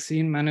for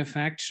vaccine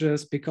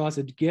manufacturers because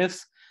it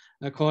gives,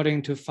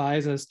 according to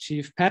Pfizer's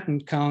chief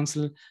patent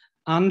counsel,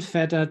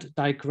 unfettered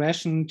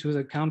digression to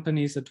the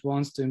companies that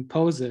wants to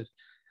impose it.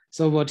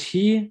 So what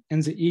he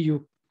and the EU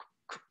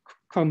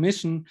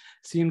Commission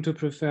seem to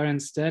prefer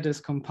instead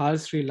is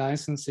compulsory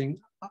licensing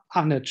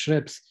under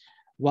TRIPS.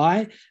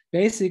 Why?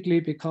 Basically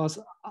because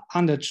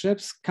under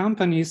TRIPS,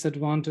 companies that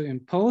want to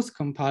impose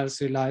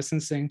compulsory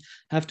licensing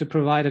have to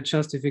provide a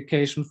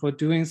justification for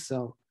doing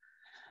so.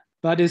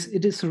 But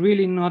it is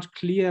really not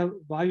clear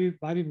why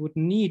we would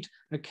need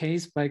a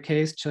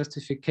case-by-case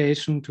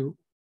justification to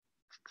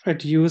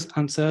reduce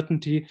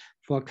uncertainty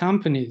for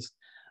companies.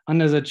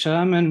 Under the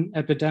German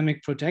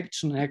Epidemic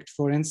Protection Act,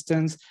 for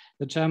instance,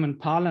 the German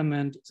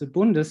parliament, the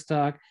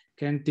Bundestag,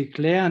 can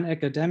declare an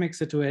epidemic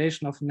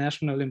situation of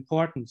national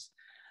importance.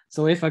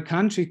 So if a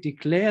country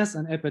declares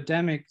an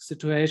epidemic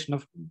situation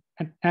of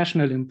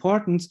national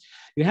importance,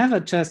 you have a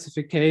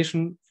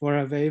justification for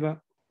a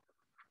waiver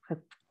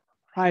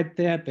right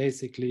there,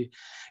 basically.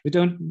 You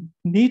don't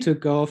need to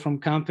go from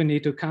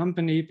company to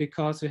company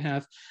because you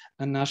have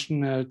a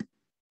national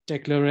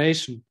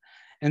declaration.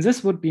 And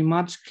this would be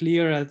much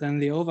clearer than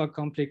the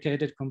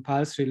overcomplicated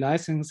compulsory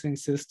licensing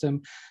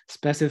system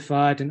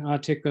specified in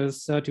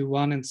Articles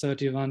 31 and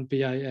 31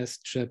 BIS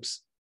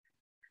TRIPS.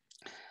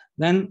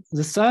 Then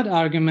the third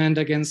argument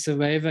against the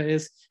waiver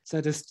is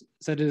that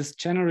it is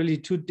generally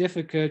too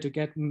difficult to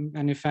get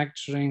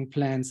manufacturing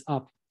plants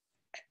up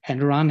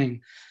and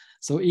running.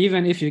 So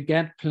even if you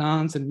get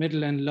plants in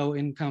middle and low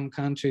income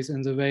countries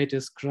in the way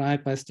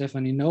described by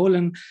Stephanie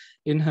Nolan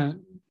in her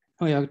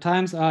New York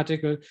Times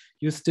article,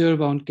 you still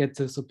won't get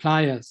the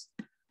suppliers.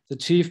 The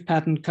Chief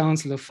Patent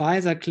Counsel of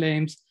Pfizer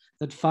claims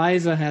that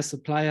Pfizer has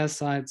supplier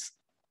sites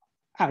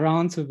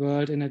around the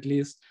world in at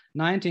least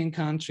 19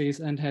 countries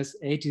and has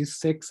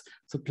 86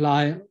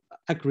 supply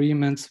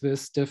agreements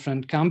with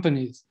different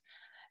companies.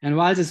 And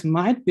while this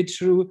might be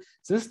true,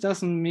 this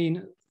doesn't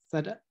mean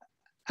that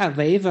a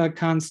waiver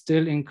can't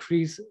still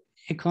increase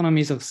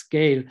economies of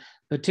scale,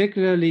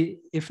 particularly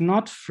if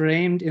not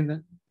framed in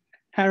the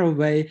narrow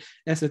way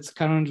as it's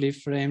currently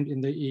framed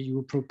in the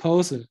EU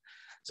proposal.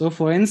 So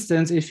for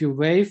instance, if you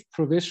waive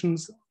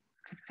provisions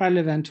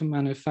relevant to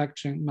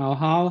manufacturing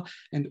know-how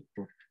and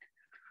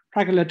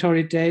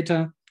regulatory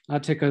data,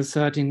 Article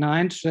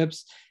 39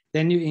 TRIPS,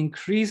 then you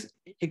increase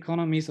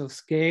economies of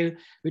scale,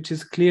 which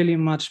is clearly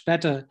much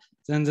better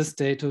than the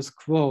status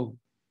quo.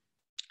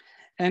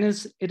 And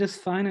it is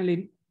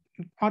finally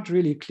not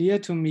really clear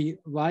to me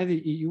why the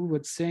EU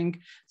would think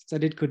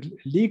that it could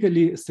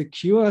legally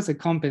secure the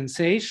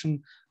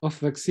compensation of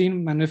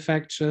vaccine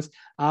manufacturers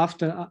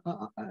after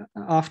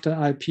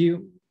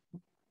IP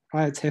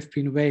rights have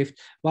been waived,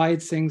 why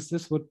it thinks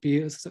this would be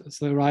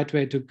the right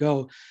way to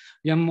go.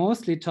 We are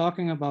mostly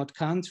talking about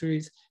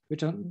countries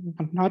which are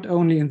not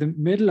only in the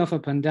middle of a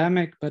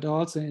pandemic, but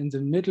also in the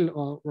middle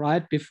or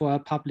right before a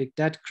public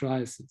debt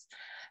crisis.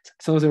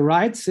 So the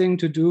right thing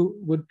to do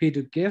would be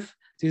to give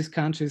these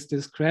countries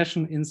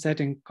discretion in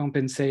setting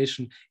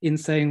compensation, in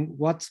saying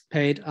what's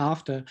paid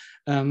after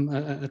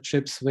a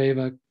TRIPS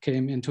waiver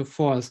came into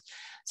force.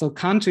 So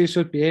countries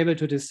should be able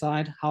to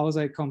decide how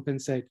they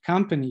compensate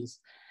companies.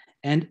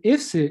 And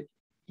if the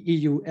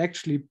EU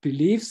actually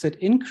believes that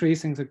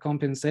increasing the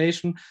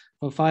compensation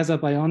for Pfizer,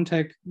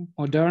 BioNTech,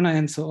 Moderna,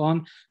 and so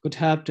on could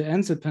help to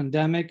end the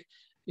pandemic,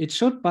 it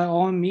should by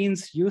all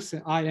means use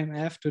the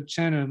IMF to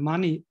channel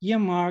money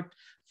earmarked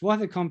for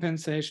the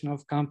compensation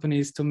of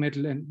companies to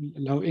middle and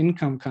low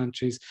income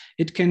countries.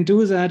 It can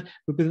do that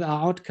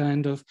without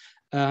kind of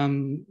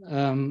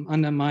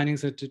undermining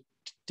the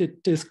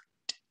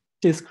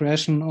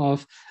discretion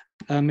of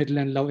middle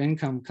and low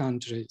income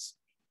countries.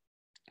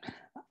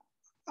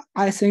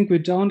 I think we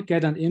don't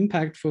get an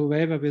impactful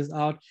waiver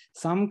without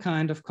some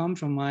kind of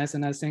compromise.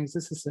 And I think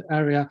this is the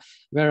area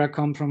where a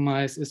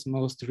compromise is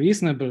most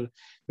reasonable.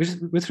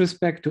 With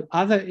respect to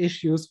other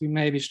issues, we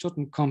maybe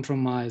shouldn't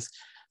compromise.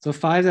 So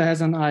Pfizer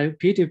has an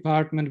IP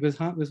department with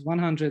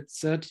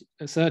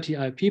 130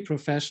 IP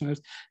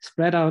professionals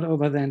spread out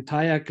over the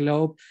entire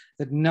globe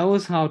that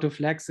knows how to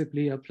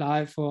flexibly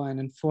apply for and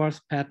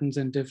enforce patents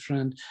in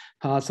different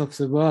parts of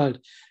the world.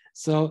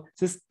 So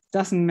this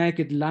doesn't make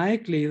it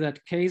likely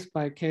that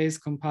case-by-case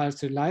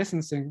compulsory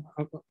licensing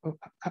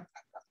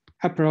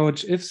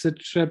approach, if the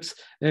TRIPS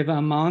waiver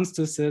amounts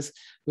to this,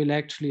 will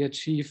actually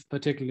achieve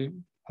particularly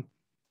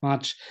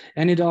much.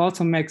 And it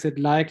also makes it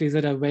likely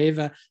that a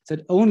waiver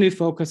that only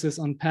focuses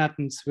on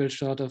patents will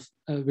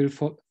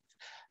fall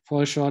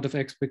short of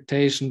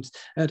expectations.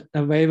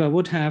 A waiver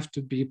would have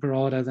to be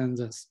broader than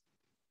this.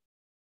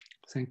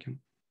 Thank you.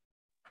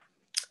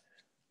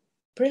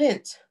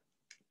 Brilliant.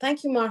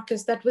 Thank you,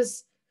 Markus. That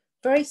was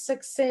very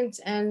succinct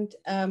and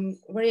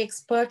very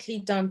expertly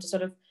done to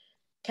sort of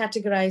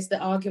categorize the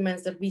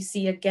arguments that we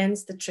see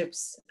against the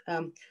TRIPS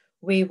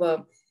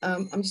waiver.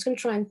 I'm just going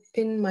to try and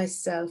pin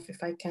myself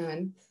if I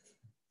can.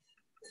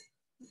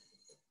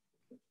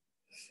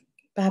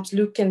 Perhaps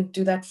Luke can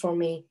do that for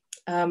me.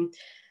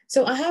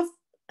 So I have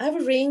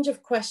a range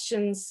of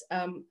questions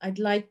I'd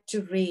like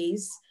to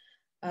raise.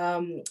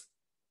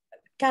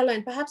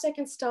 Caroline, perhaps I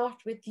can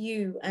start with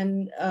you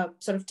and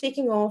sort of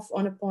taking off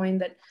on a point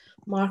that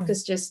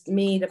Markus just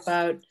made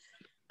about,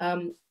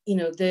 you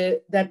know,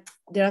 that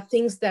there are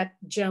things that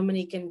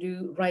Germany can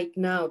do right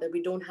now that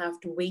we don't have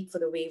to wait for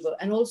the waiver.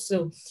 And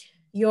also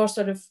your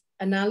sort of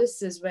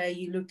analysis where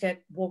you look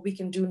at what we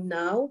can do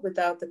now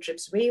without the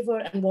TRIPS waiver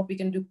and what we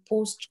can do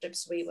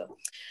post-TRIPS waiver.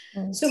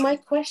 So my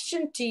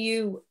question to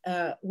you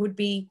would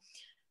be,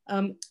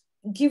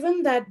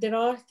 given that there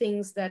are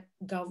things that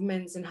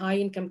governments in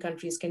high-income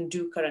countries can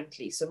do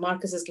currently. So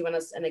Markus has given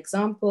us an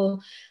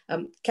example.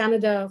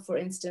 Canada, for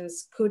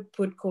instance, could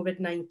put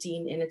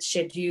COVID-19 in its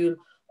schedule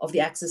of the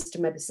Access to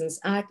Medicines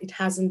Act. It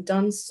hasn't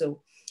done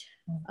so.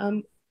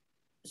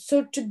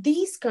 So to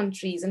these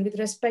countries, and with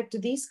respect to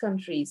these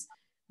countries,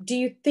 do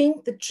you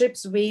think the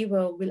TRIPS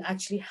waiver will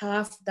actually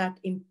have that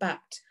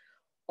impact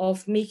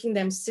of making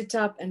them sit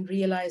up and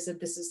realize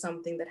that this is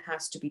something that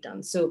has to be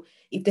done? So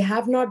if they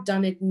have not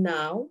done it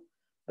now,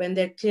 when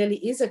there clearly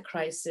is a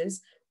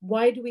crisis,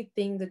 why do we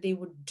think that they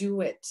would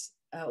do it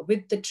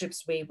with the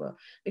TRIPS waiver?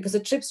 Because the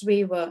TRIPS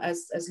waiver,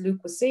 as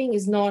Luke was saying,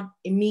 is not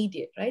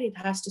immediate, right? It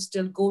has to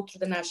still go through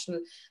the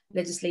national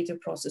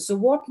legislative process. So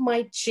what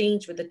might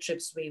change with the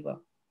TRIPS waiver?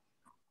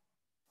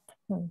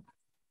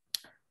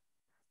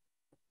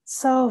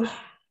 So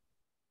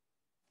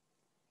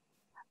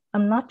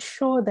I'm not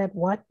sure that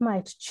what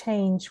might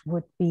change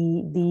would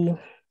be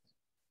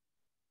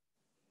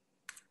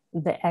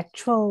the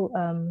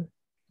actual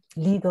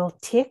legal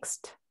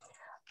text.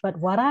 But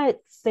what I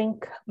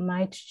think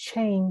might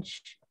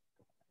change,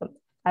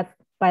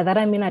 by that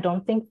I mean, I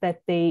don't think that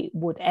they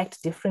would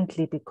act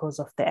differently because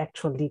of the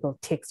actual legal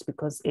text,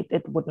 because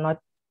it would not,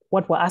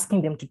 what we're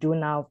asking them to do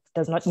now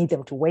does not need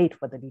them to wait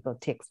for the legal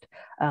text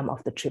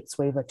of the TRIPS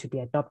waiver to be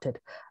adopted.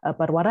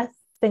 But what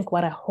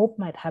I hope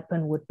might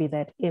happen would be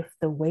that if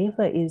the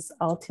waiver is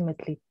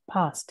ultimately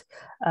passed,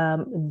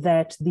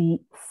 that the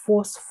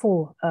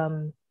forceful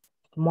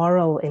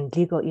moral and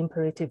legal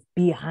imperative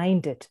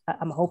behind it,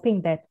 I'm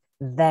hoping that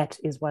that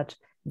is what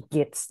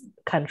gets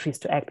countries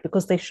to act,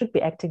 because they should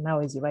be acting now,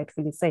 as you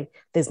rightfully say.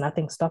 There's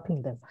nothing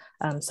stopping them.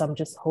 So I'm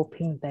just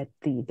hoping that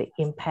the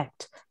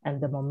impact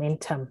and the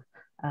momentum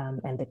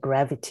and the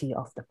gravity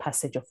of the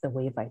passage of the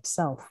waiver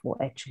itself will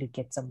actually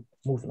get some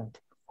movement,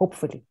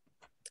 hopefully.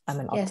 I'm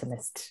an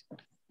optimist.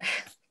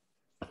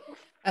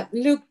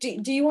 Luke,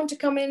 do you want to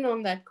come in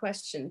on that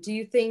question? Do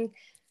you think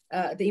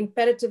the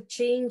imperative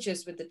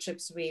changes with the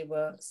TRIPS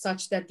waiver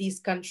such that these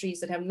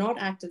countries that have not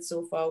acted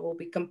so far will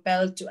be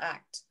compelled to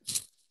act?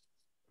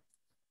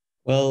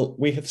 Well,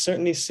 we have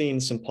certainly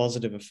seen some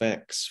positive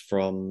effects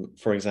from,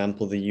 for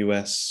example, the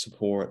US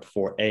support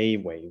for a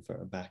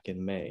waiver back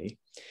in May.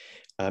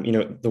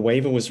 The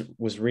waiver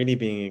was really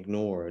being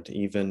ignored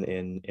even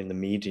in the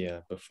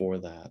media before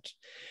that.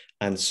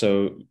 And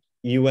so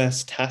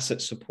US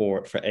tacit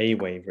support for a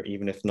waiver,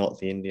 even if not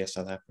the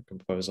India-South Africa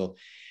proposal,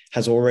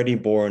 has already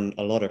borne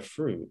a lot of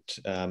fruit.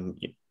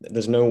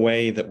 There's no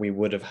way that we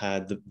would have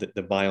had the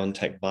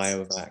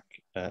BioNTech-BioVac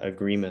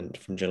agreement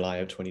from July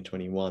of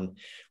 2021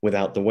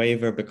 without the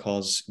waiver,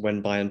 because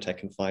when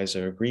BioNTech and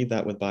Pfizer agreed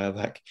that with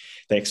BioVac,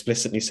 they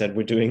explicitly said,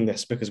 we're doing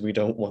this because we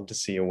don't want to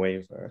see a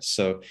waiver.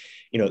 So,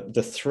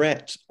 the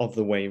threat of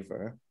the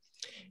waiver,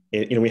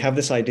 we have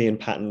this idea in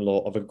patent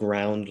law of a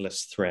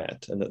groundless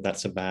threat, and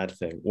that's a bad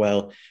thing.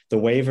 Well, the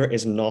waiver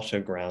is not a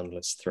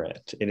groundless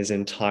threat. It is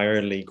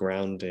entirely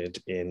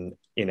grounded in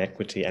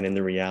inequity and in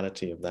the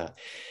reality of that.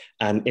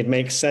 And it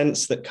makes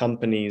sense that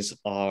companies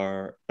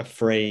are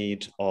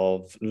afraid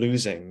of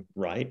losing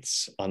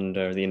rights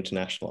under the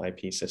international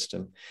IP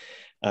system.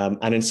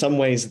 And in some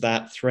ways,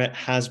 that threat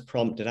has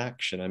prompted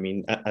action. I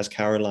mean, as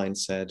Caroline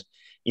said,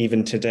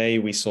 even today,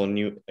 we saw a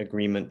new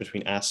agreement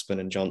between Aspen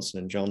and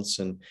Johnson &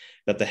 Johnson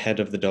that the head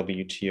of the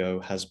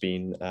WTO has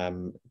been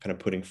kind of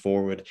putting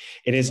forward.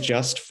 It is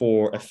just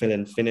for a fill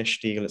and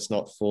finish deal. It's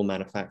not full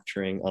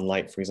manufacturing,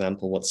 unlike, for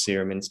example, what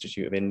Serum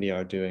Institute of India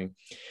are doing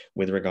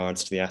with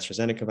regards to the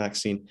AstraZeneca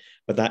vaccine,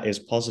 but that is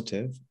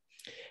positive.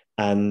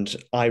 And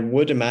I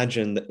would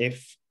imagine that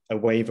if a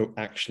waiver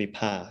actually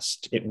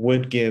passed, it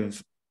would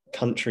give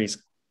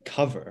countries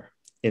cover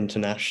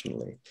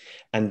internationally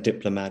and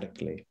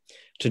diplomatically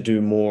to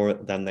do more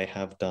than they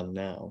have done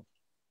now.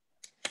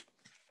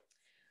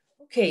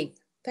 Okay,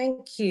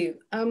 thank you.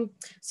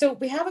 So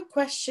we have a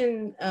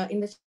question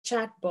in the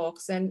chat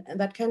box, and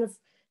that kind of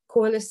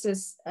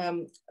coalesces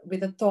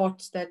with a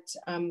thought that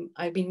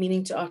I've been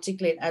meaning to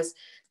articulate as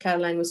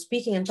Caroline was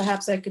speaking, and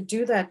perhaps I could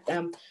do that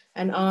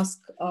and ask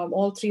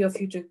all three of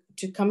you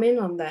to come in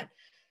on that.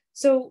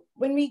 So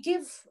when we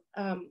give,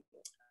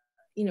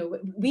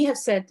 we have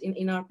said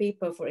in our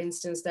paper, for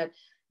instance, that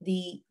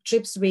the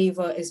TRIPS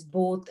waiver is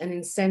both an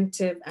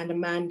incentive and a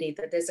mandate,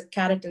 that there's a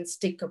carrot and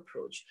stick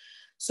approach.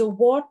 So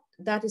what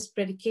that is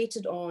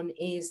predicated on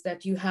is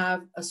that you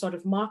have a sort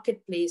of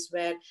marketplace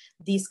where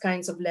these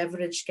kinds of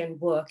leverage can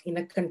work in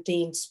a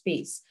contained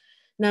space.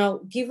 Now,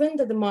 given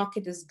that the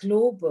market is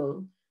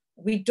global,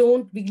 we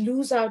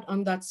lose out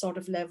on that sort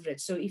of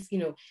leverage. So if,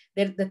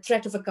 the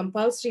threat of a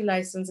compulsory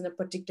license in a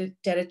particular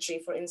territory,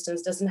 for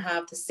instance, doesn't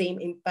have the same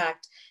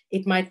impact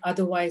it might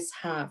otherwise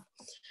have.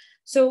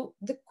 So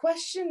the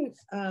question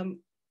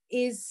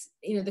is,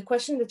 the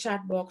question in the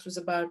chat box was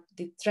about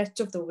the threat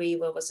of the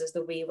waiver versus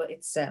the waiver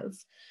itself.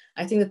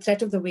 I think the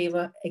threat of the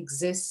waiver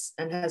exists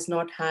and has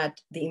not had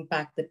the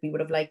impact that we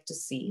would have liked to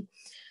see.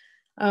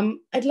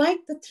 I'd like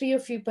the three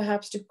of you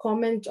perhaps to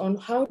comment on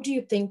how do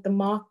you think the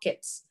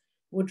markets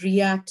would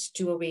react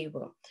to a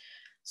waiver?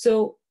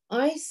 So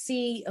I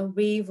see a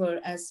waiver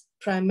as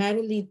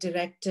primarily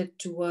directed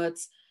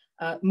towards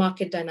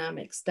market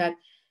dynamics, that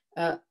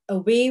a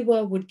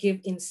waiver would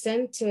give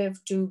incentive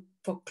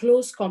for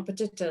close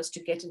competitors to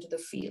get into the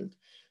field,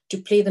 to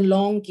play the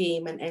long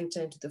game and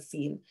enter into the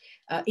field.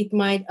 It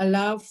might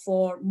allow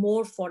for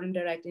more foreign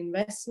direct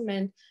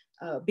investment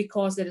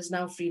because there is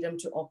now freedom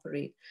to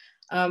operate.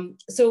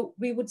 So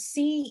we would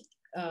see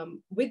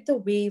with the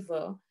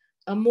waiver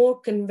a more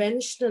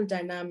conventional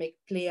dynamic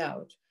play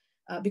out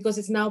because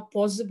it's now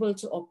possible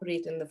to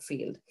operate in the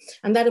field.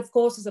 And that, of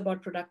course, is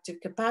about productive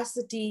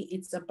capacity.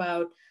 It's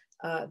about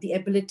the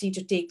ability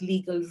to take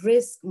legal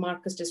risk.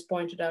 Markus just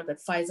pointed out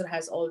that Pfizer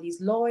has all these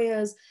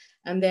lawyers,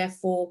 and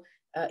therefore,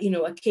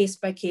 a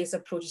case-by-case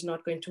approach is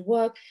not going to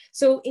work.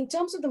 So in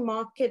terms of the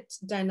market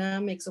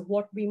dynamics of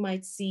what we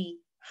might see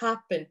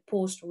happen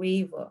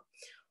post-waiver,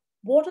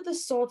 what are the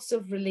sorts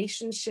of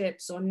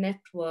relationships or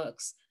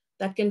networks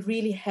that can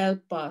really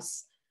help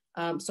us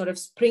sort of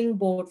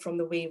springboard from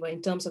the waiver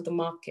in terms of the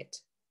market?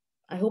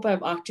 I hope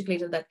I've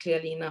articulated that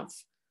clearly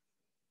enough.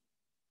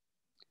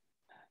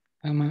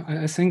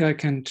 I think I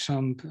can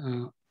jump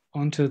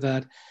onto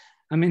that.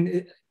 I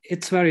mean,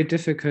 it's very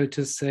difficult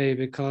to say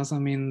because, I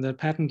mean, the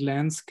patent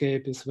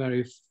landscape is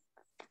very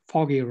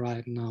foggy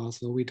right now.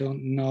 So we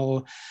don't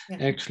know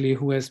actually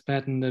who has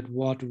patented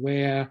what,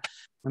 where.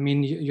 I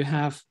mean, you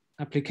have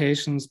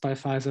applications by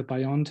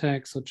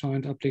Pfizer-BioNTech, so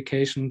joint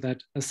application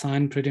that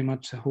assign pretty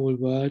much the whole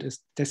world as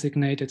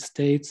designated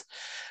states,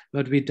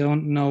 but we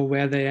don't know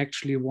where they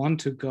actually want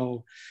to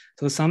go.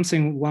 So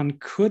something one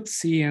could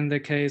see in the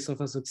case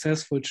of a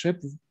successful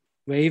TRIP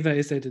waiver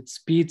is that it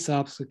speeds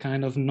up the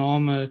kind of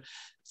normal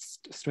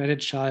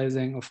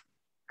strategizing of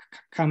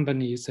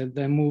companies, that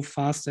they move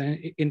faster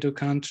into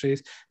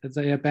countries, that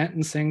they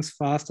abandon things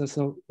faster.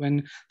 So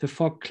when the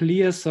fog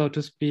clears, so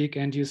to speak,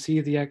 and you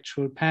see the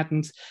actual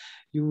patents,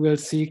 you will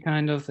see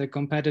kind of the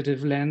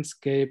competitive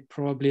landscape,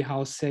 probably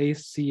how they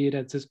see it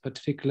at this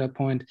particular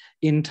point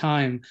in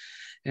time.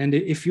 And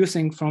if you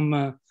think from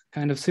a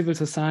kind of civil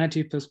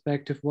society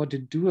perspective, what to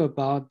do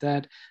about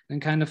that, then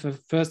kind of a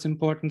first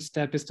important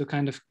step is to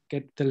kind of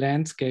get the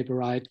landscape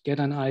right, get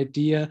an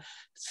idea,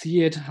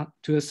 see it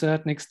to a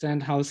certain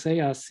extent, how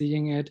they are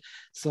seeing it,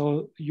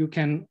 so you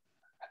can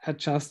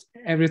adjust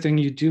everything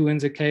you do in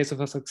the case of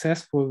a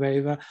successful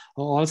waiver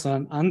or also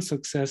an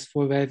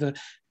unsuccessful waiver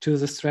to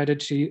the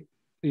strategy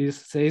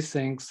they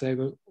think they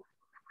will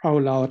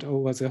roll out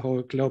over the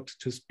whole globe,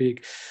 to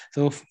speak.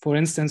 So for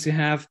instance, you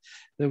have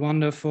the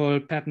wonderful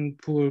patent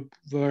pool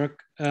work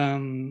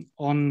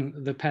on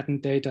the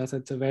patent data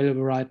that's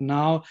available right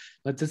now,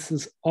 but this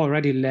is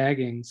already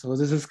lagging. So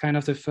this is kind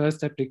of the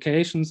first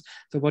applications.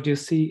 So what you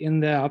see in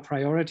there are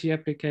priority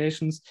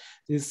applications.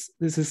 This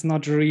is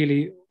not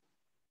really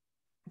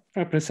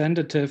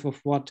representative of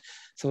what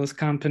those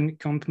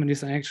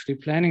companies are actually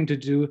planning to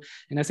do.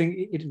 And I think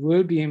it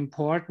will be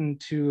important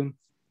to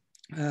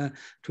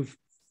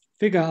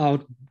figure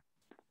out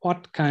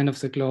what kind of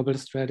the global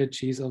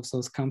strategies of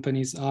those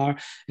companies are.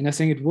 And I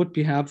think it would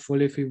be helpful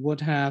if we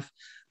would have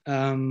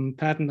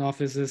patent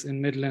offices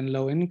in middle and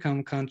low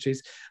income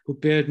countries who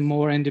build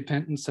more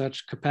independent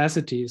search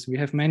capacities. We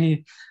have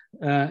many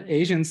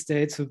Asian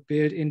states who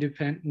build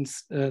independent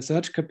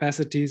search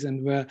capacities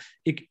and were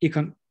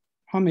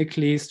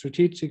economically,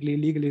 strategically,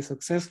 legally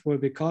successful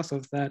because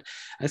of that.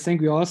 I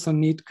think we also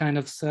need kind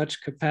of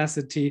search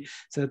capacity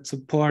that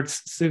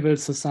supports civil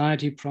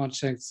society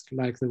projects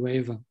like the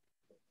waiver.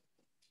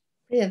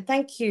 Yeah,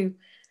 thank you.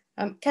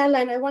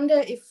 Caroline, I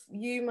wonder if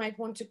you might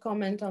want to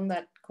comment on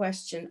that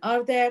question.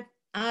 Are there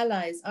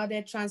allies, are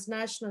there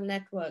transnational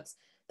networks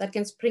that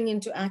can spring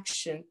into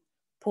action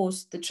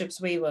post the TRIPS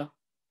waiver,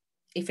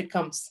 if it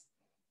comes?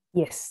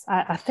 Yes,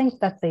 I think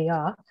that they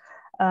are.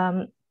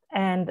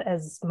 And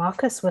as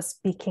Markus was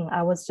speaking,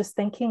 I was just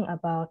thinking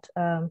about,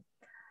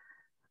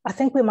 I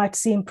think we might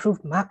see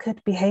improved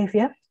market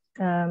behavior.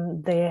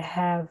 There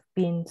have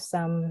been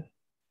some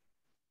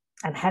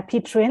unhappy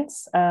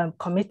trends,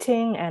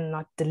 committing and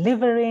not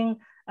delivering.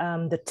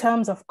 The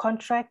terms of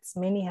contracts,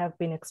 many have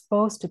been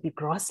exposed to be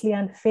grossly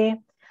unfair.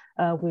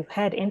 We've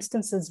had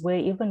instances where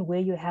even where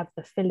you have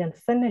the fill and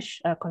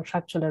finish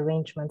contractual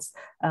arrangements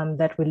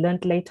that we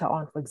learned later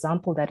on, for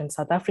example, that in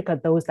South Africa,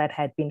 those that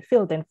had been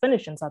filled and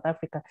finished in South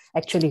Africa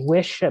actually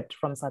were shipped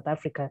from South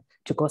Africa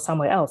to go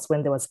somewhere else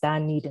when there was dire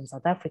need in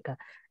South Africa.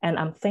 And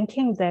I'm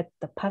thinking that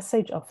the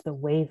passage of the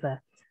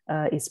waiver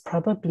is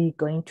probably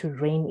going to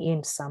rein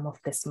in some of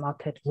this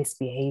market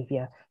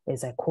misbehavior,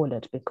 as I call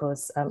it,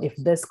 because if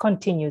this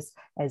continues,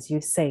 as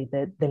you say,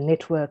 the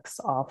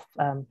networks of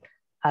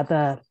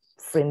other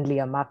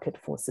friendlier market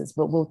forces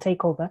will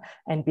take over.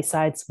 And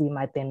besides, we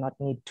might then not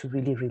need to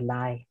really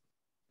rely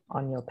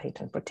on your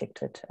patent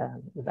protected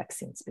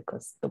vaccines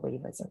because the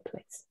waiver is in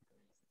place.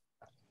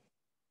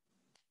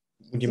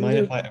 Would you mind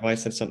if I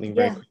said something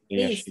very quickly,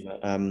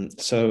 Yashiva?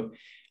 So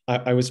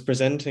I was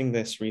presenting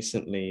this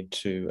recently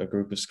to a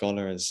group of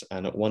scholars,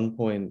 and at one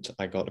point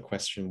I got a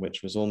question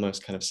which was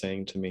almost kind of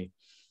saying to me,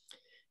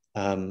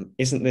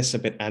 isn't this a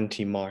bit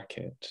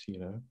anti-market, you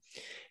know?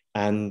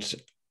 And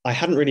I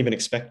hadn't really been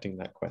expecting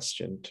that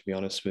question, to be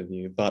honest with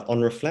you, but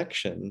on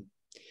reflection,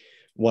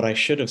 what I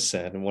should have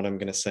said and what I'm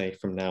going to say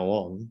from now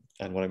on,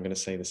 and what I'm going to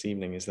say this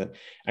evening, is that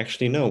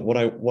actually, no, what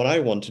I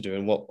want to do,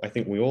 and what I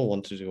think we all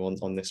want to do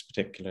on this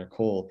particular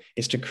call,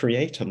 is to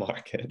create a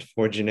market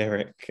for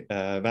generic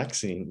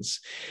vaccines.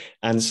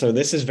 And so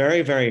this is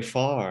very, very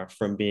far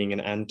from being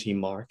an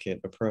anti-market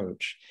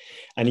approach.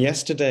 And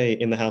yesterday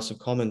in the House of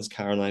Commons,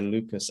 Caroline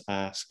Lucas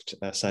asked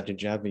Sajid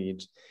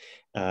Javid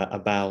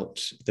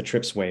about the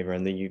TRIPS waiver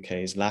and the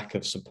UK's lack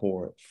of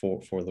support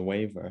for the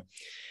waiver.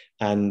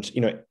 And, you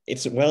know,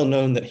 it's well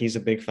known that he's a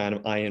big fan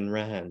of Ayn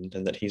Rand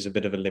and that he's a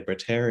bit of a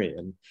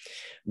libertarian.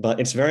 But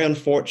it's very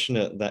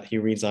unfortunate that he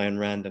reads Ayn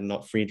Rand and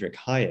not Friedrich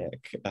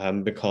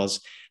Hayek, because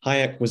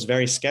Hayek was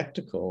very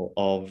skeptical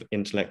of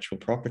intellectual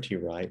property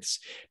rights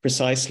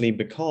precisely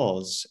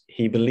because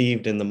he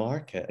believed in the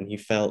market, and he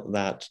felt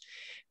that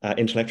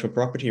intellectual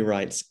property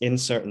rights in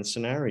certain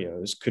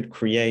scenarios could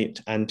create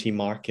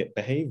anti-market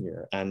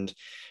behavior and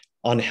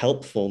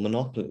unhelpful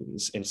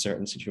monopolies in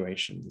certain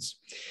situations.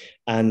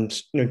 And,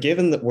 you know,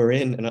 given that we're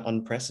in an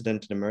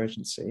unprecedented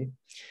emergency,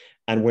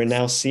 And we're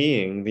now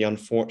seeing the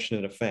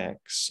unfortunate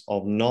effects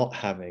of not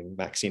having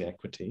vaccine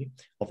equity,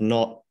 of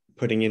not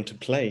putting into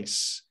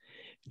place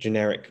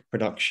generic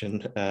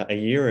production a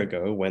year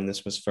ago when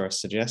this was first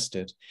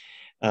suggested.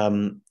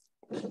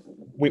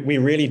 We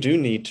really do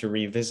need to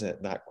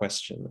revisit that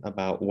question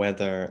about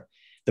whether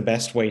the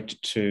best way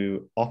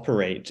to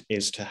operate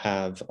is to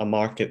have a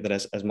market that,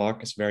 as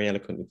Markus very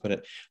eloquently put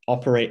it,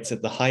 operates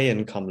at the high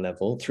income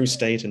level through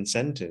state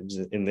incentives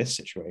in this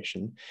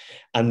situation,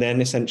 and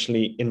then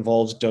essentially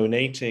involves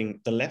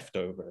donating the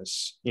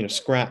leftovers,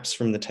 scraps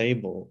from the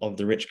table of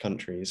the rich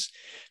countries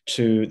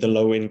to the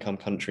low income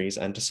countries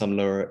and to some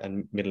lower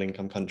and middle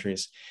income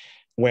countries,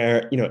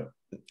 where,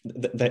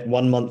 that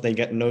 1 month they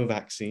get no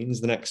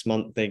vaccines, the next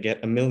month they get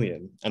 1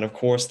 million, and of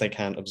course they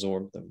can't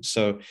absorb them.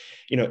 So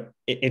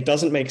it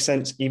doesn't make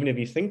sense, even if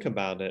you think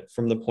about it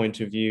from the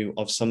point of view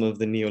of some of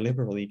the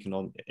neoliberal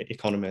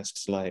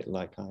economists like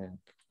I am.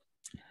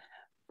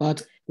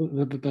 But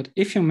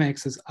if you make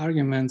this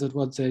argument that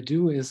what they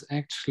do is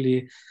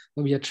actually,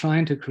 what we are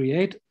trying to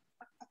create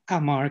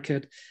a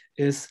market,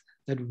 is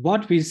that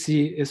what we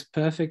see is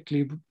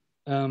perfectly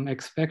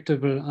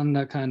expectable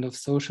under kind of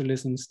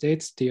socialism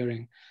state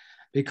steering,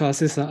 because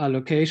these are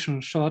allocation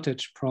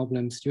shortage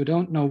problems. You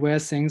don't know where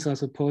things are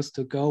supposed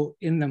to go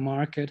in the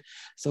market.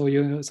 So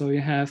you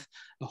have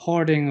a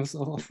hoarding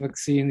of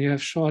vaccine, you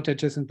have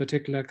shortages in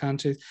particular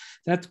countries.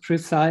 That's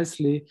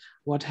precisely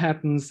what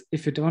happens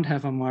if you don't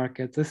have a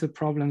market. This is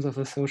problems of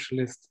a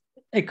socialist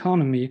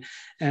economy.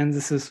 And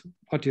this is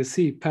what you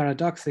see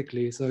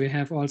paradoxically. So we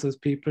have all those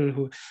people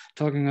who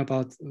talking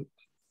about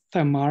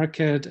the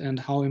market and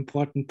how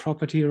important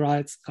property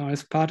rights are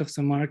as part of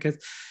the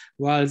market,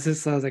 while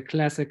these are the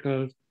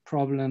classical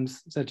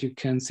problems that you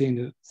can see in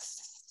the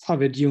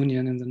Soviet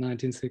Union in the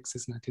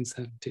 1960s,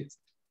 1970s.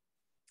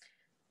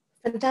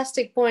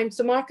 Fantastic point.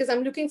 So Markus,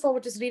 I'm looking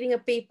forward to reading a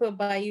paper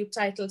by you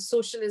titled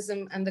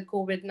Socialism and the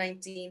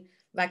COVID-19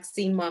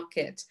 Vaccine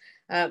Market.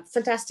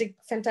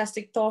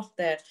 Fantastic thought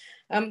there.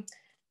 I'm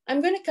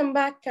going to come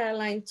back,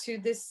 Caroline, to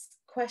this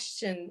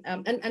question.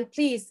 And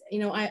please,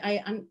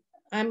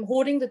 I'm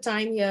holding the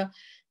time here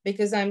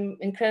because I'm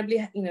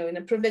incredibly, in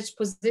a privileged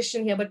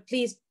position here, but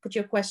please put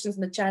your questions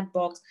in the chat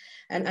box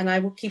and I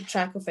will keep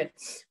track of it.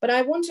 But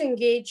I want to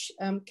engage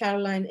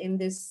Caroline in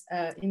this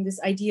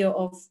idea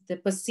of the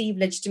perceived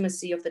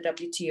legitimacy of the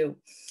WTO.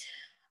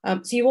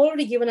 So you've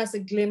already given us a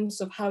glimpse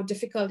of how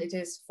difficult it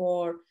is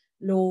for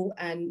low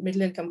and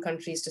middle income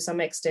countries to some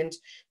extent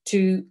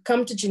to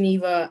come to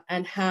Geneva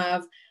and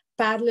have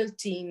parallel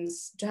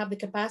teams, to have the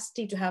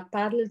capacity to have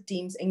parallel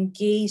teams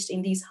engaged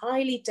in these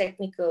highly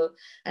technical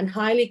and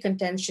highly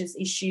contentious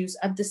issues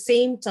at the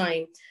same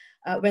time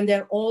when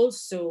they're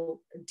also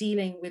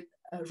dealing with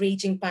a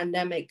raging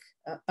pandemic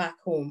back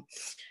home.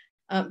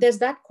 There's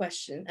that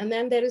question. And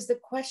then there is the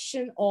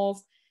question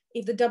of,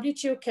 if the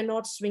WTO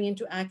cannot swing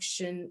into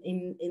action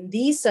in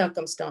these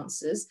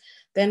circumstances,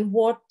 then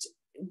what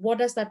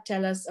does that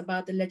tell us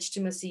about the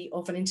legitimacy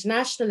of an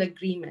international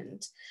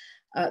agreement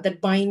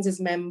that binds its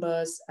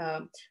members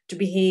to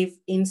behave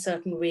in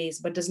certain ways,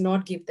 but does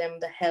not give them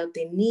the help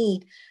they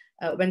need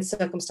when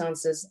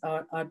circumstances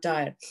are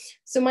dire?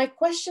 So my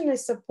question, I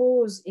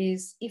suppose,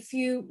 is if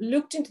you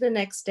looked into the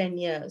next 10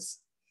 years,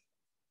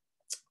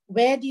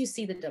 where do you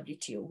see the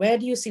WTO? Where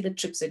do you see the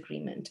TRIPS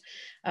agreement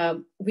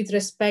with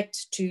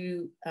respect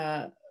to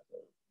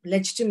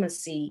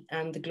legitimacy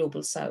and the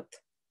global South?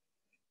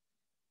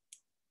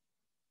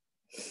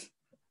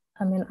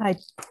 I mean,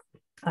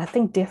 I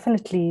think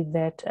definitely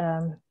that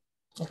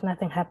if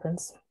nothing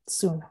happens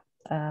soon,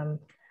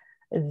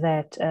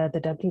 that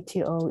the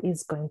WTO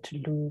is going to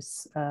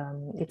lose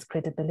its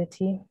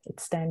credibility,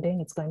 its standing.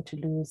 It's going to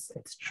lose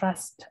its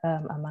trust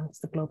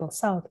amongst the global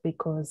South,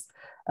 because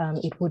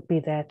it would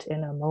be that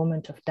in a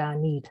moment of dire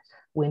need,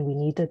 when we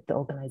needed the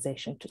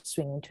organization to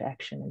swing into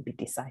action and be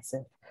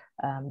decisive,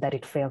 that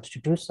it failed to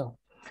do so.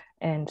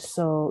 And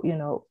so,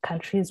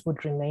 countries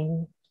would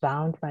remain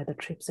bound by the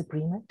TRIPS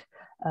agreement.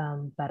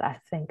 But I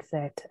think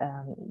that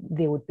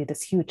there would be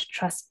this huge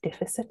trust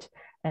deficit,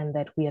 and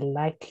that we are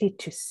likely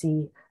to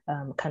see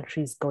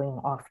countries going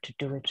off to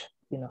do it,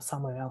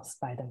 somewhere else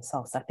by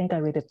themselves. I think I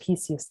read a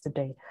piece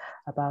yesterday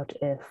about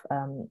if,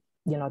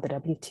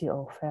 the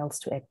WTO fails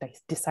to act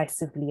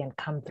decisively and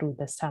come through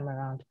this time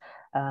around,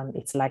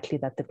 it's likely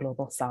that the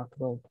global South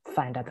will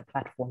find other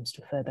platforms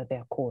to further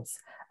their cause.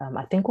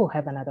 I think we'll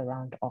have another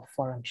round of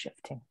forum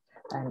shifting,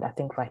 and I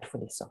think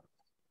rightfully so.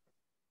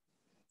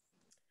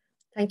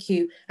 Thank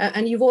you.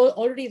 And you've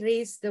already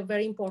raised the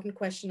very important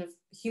question of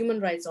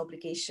human rights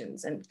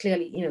obligations. And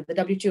clearly, the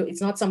WTO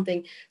is not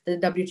something the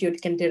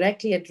WTO can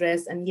directly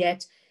address, and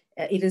yet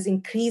it is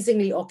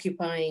increasingly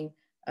occupying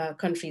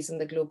countries in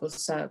the global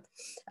South.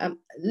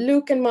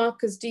 Luke and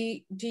Markus,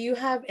 do you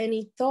have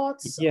any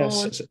thoughts?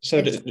 Yes, on...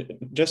 so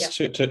just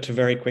to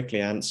very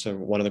quickly answer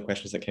one of the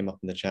questions that came up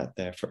in the chat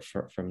there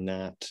from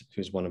Nat,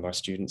 who's one of our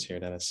students here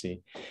at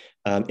LSE.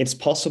 It's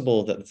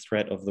possible that the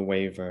threat of the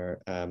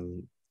waiver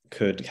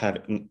could have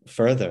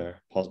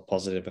further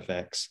positive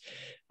effects.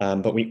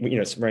 But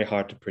it's very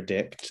hard to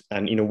predict.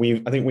 And,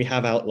 I think we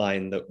have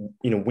outlined that,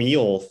 we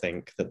all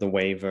think that the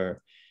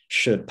waiver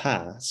should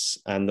pass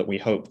and that we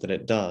hope that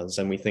it does.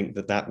 And we think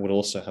that that would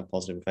also have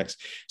positive effects.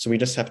 So we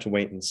just have to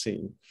wait and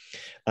see.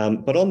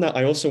 But on that,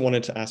 I also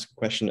wanted to ask a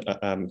question,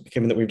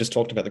 given that we've just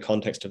talked about the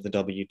context of the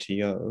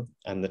WTO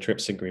and the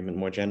TRIPS agreement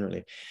more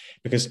generally,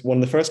 because one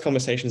of the first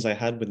conversations I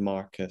had with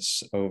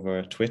Markus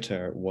over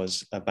Twitter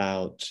was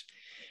about,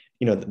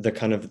 the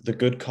kind of the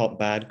good cop,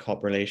 bad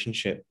cop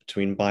relationship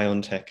between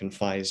BioNTech and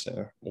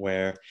Pfizer,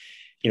 where,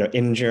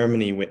 in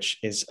Germany, which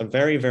is a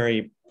very,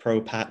 very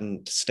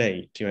pro-patent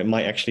state, it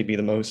might actually be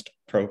the most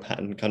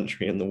pro-patent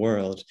country in the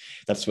world.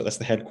 That's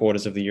the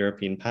headquarters of the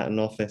European Patent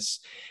Office.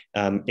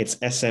 Its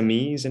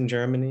SMEs in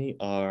Germany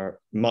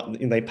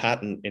they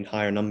patent in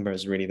higher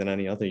numbers really than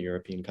any other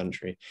European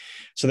country.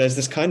 So there's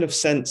this kind of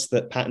sense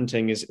that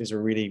patenting is a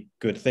really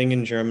good thing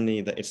in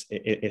Germany, that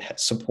it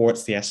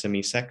supports the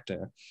SME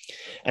sector.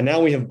 And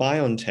now we have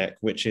BioNTech,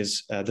 which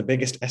is the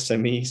biggest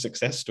SME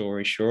success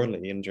story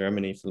surely in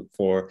Germany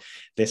for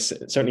this,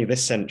 certainly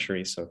this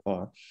century so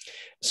far.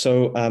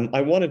 So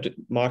I wanted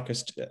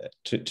Markus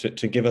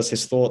to give us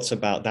his thoughts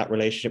about that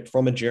relationship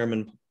from a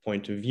German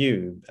point of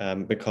view,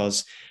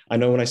 because I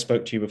know when I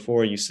spoke to you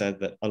before, you said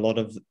that a lot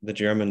of the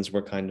Germans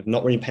were kind of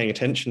not really paying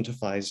attention to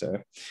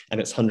Pfizer and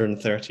its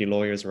 130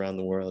 lawyers around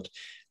the world,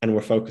 and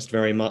were focused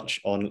very much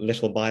on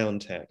little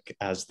BioNTech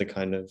as the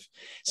kind of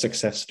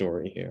success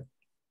story here.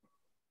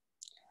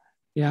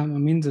 Yeah, I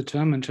mean, the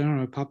German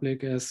general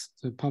public, as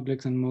the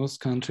public in most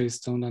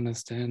countries, don't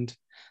understand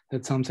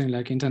that something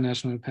like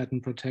international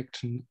patent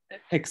protection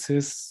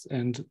exists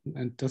and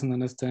doesn't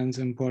understand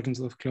the importance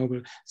of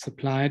global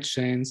supply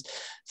chains.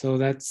 So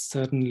that's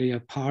certainly a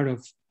part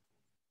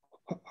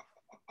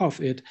of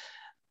it.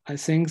 I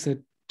think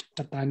that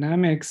the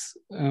dynamics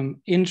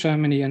in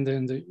Germany and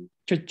in the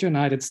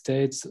United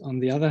States, on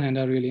the other hand,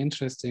 are really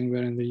interesting,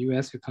 where in the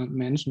US you can't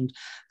mention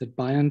that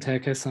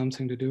BioNTech has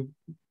something to do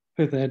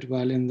with that,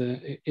 while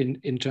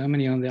in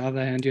Germany, on the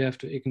other hand, you have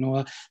to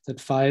ignore that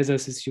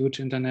Pfizer, this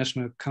huge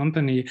international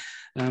company,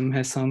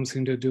 has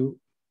something to do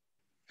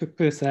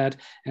with that.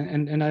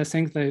 And I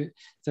think they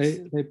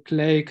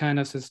play kind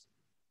of this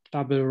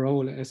double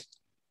role, as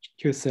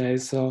you say.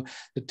 So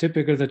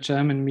the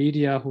German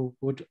media who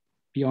would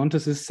be onto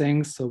these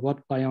things, so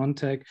what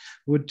BioNTech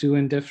would do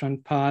in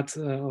different parts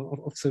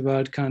of the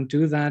world can't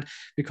do that,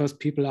 because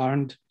people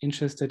aren't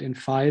interested in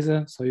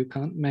Pfizer, so you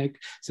can't make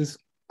this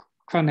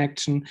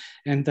connection,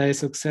 and they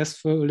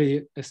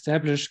successfully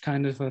establish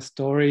kind of a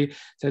story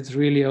that's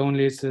really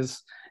only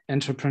this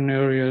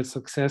entrepreneurial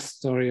success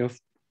story of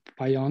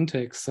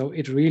BioNTech. So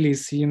it really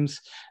seems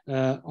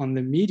on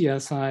the media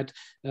side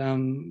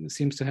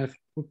seems to have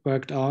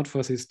worked out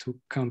for these two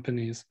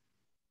companies.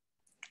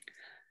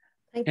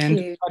 Thank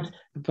you.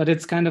 But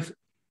it's kind of,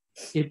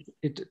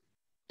 it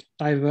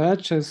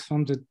diverges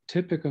from the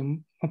typical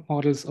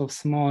models of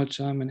small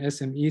German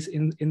SMEs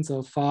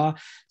insofar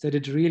that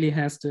it really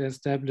has to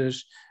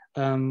establish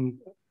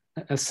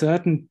a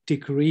certain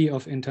degree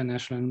of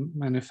international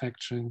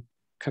manufacturing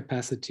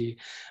capacity.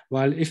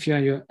 While if you're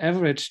your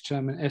average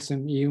German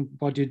SME,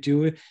 what you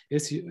do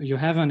is you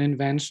have an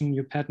invention,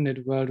 you patent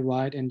it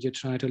worldwide, and you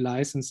try to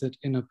license it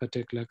in a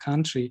particular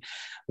country.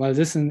 While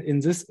this in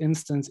this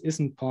instance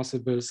isn't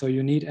possible, so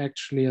you need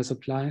actually a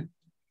supply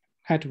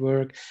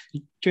network.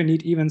 You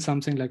need even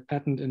something like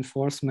patent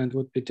enforcement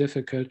would be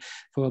difficult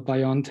for a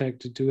BioNTech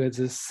to do at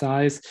this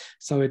size.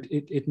 So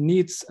it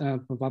needs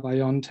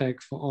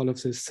BioNTech for all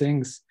of these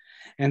things.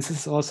 And this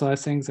is also, I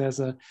think there's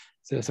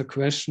a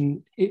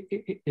question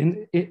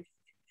in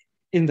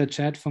the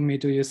chat for me.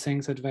 Do you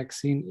think that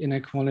vaccine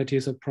inequality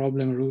is a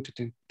problem rooted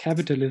in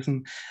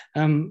capitalism?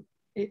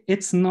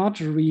 It's not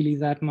really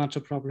that much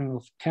a problem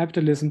of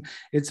capitalism.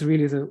 It's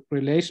really the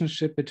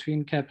relationship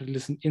between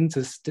capitalism and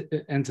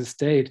the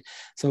state.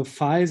 So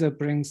Pfizer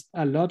brings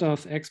a lot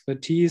of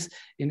expertise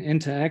in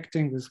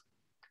interacting with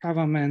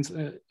governments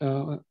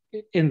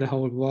in the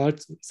whole world,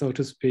 so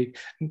to speak,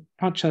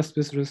 not just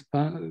with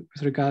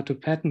regard to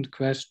patent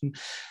question,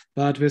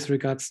 but with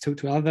regards to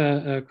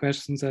other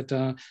questions that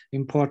are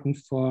important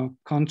for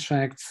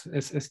contracts,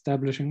 as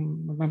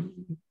establishing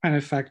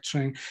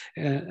manufacturing,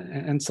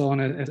 and so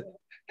on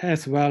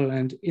as well.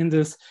 And in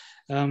this,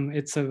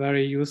 it's a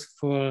very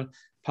useful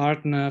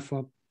partner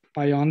for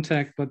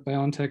BioNTech, but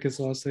BioNTech is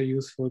also a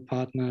useful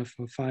partner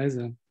for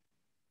Pfizer.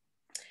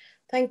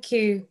 Thank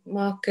you,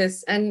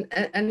 Markus. And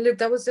look,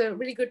 that was a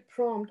really good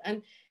prompt.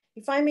 And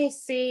if I may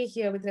say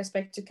here with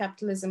respect to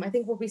capitalism, I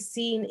think what we've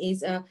seen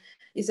is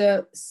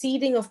a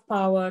ceding of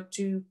power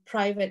to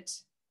private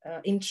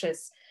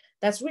interests.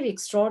 That's really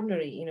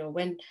extraordinary. You know,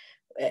 when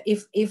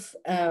if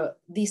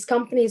these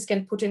companies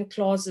can put in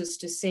clauses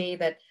to say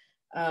that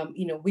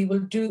you know, we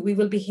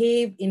will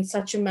behave in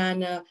such a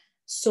manner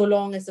so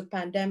long as the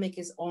pandemic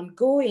is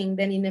ongoing,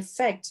 then in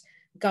effect,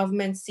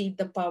 governments cede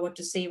the power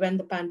to say when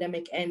the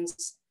pandemic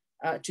ends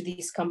to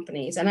these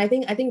companies. And I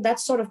think that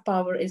sort of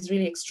power is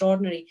really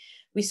extraordinary.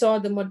 We saw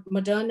the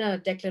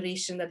Moderna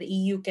declaration that the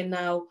EU can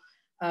now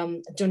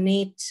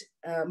donate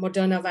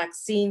Moderna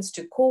vaccines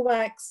to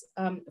COVAX,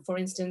 for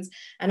instance.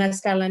 And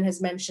as Caroline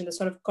has mentioned, the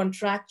sort of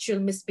contractual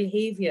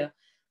misbehavior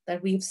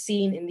that we've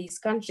seen in these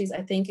countries,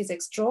 I think is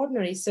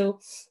extraordinary. So,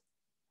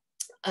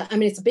 I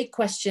mean, it's a big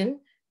question,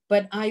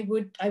 but I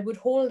would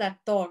hold that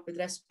thought with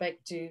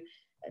respect to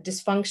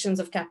dysfunctions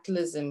of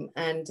capitalism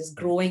and this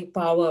growing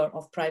power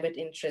of private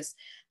interest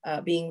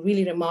being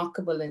really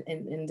remarkable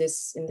in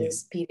this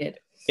period.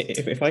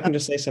 If I can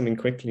just say something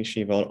quickly,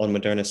 Shiva, on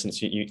Moderna,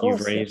 since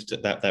you've raised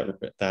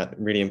that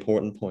really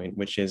important point,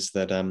 which is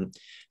that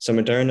so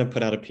Moderna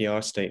put out a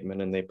PR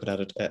statement, and they put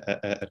out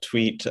a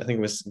tweet, I think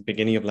it was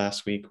beginning of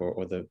last week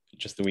or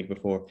just the week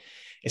before,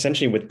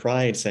 essentially with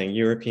pride saying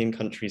European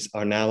countries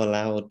are now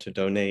allowed to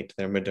donate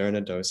their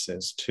Moderna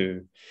doses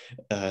to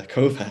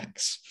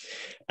COVAX.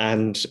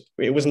 And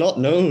it was not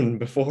known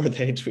before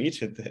they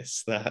tweeted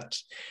this that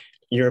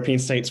European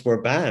states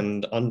were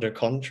banned under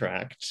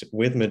contract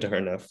with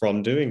Moderna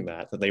from doing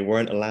that they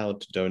weren't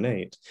allowed to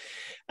donate.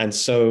 And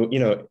so, you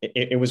know,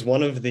 it was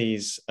one of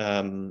these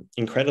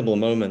incredible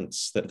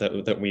moments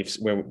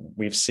where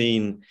we've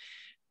seen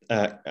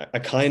a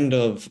kind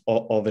of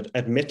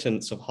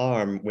admittance of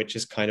harm, which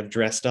is kind of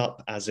dressed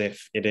up as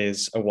if it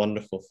is a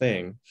wonderful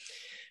thing.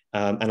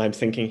 And I'm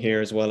thinking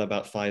here as well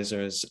about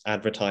Pfizer's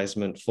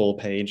advertisement full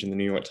page in the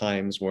New York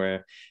Times,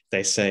 where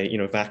they say, you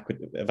know,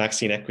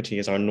 vaccine equity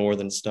is our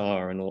Northern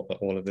Star, and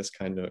all of this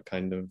kind of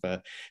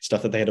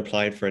stuff that they had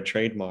applied for a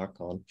trademark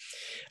on.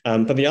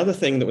 But the other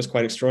thing that was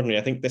quite extraordinary,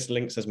 I think this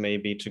links us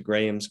maybe to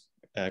Graham's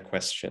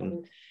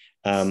question,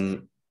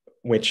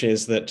 which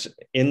is that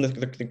in the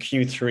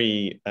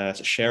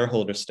Q3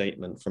 shareholder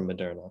statement from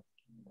Moderna,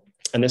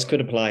 and this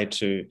could apply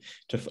to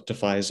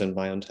Pfizer and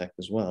BioNTech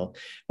as well,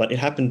 but it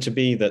happened to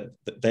be that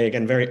they,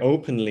 again, very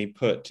openly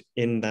put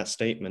in that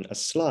statement a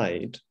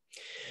slide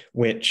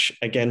which,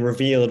 again,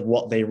 revealed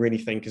what they really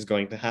think is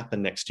going to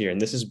happen next year. And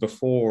this is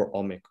before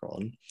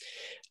Omicron.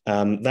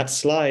 That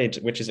slide,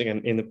 which is,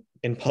 again, in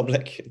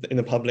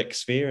the public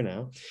sphere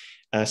now,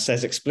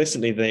 says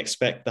explicitly they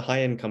expect the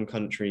high-income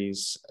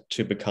countries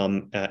to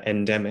become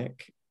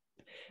endemic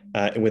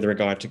with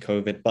regard to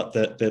COVID, but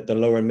the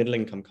lower and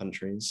middle-income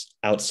countries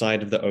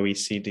outside of the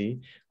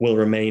OECD will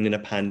remain in a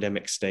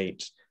pandemic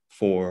state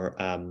for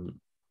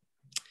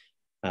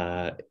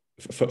the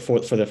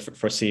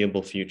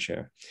foreseeable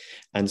future.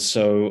 And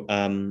so,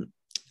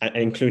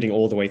 including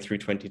all the way through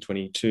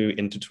 2022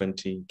 into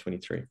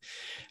 2023.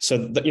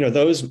 So, you know,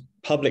 those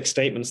public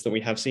statements that we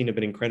have seen have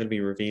been incredibly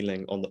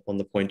revealing on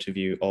the point of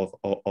view of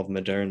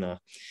Moderna.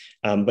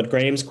 But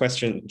Graham's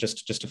question,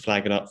 just to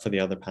flag it up for the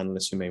other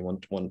panelists who may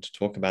want to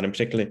talk about, and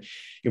particularly,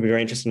 you'll be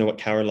very interested to know what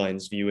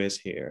Caroline's view is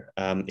here,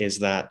 is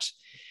that,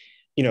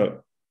 you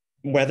know,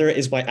 whether it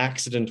is by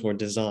accident or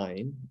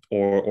design,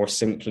 or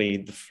simply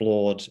the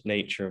flawed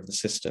nature of the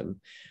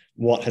system,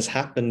 what has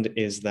happened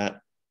is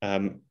that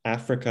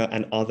Africa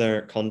and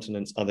other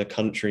continents, other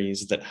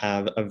countries that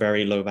have a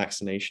very low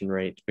vaccination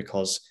rate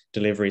because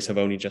deliveries have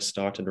only just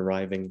started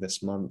arriving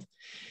this month,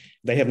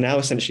 they have now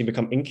essentially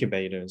become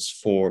incubators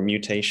for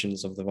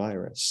mutations of the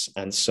virus.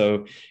 And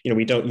so, you know,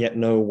 we don't yet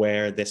know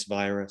where this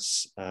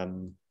virus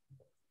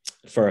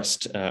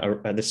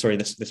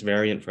this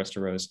variant first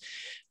arose.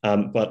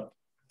 But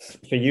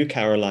for you,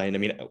 Caroline, I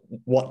mean,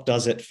 what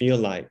does it feel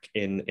like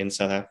in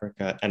South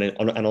Africa and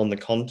on the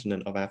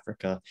continent of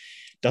Africa?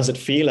 Does it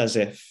feel as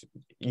if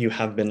you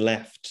have been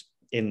left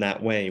in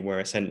that way, where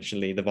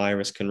essentially the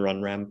virus can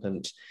run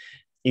rampant,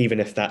 even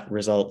if that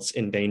results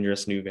in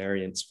dangerous new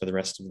variants for the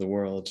rest of the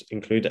world,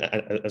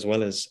 as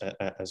well as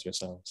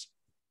yourselves?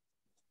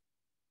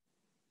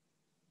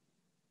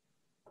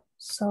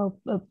 So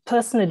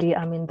personally,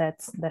 I mean,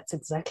 that's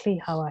exactly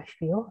how I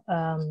feel.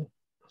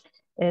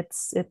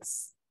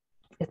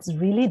 It's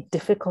really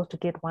difficult to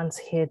get one's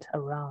head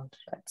around.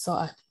 Right? So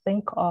I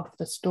think of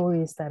the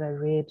stories that I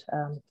read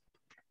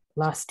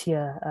last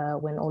year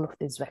when all of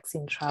these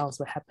vaccine trials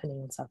were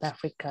happening in South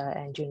Africa,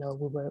 and, you know,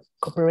 we were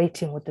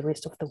cooperating with the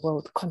rest of the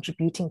world,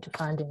 contributing to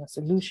finding a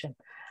solution.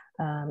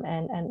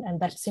 And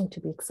that seemed to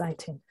be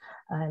exciting.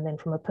 And then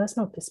from a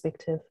personal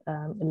perspective,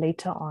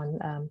 later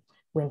on,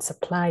 when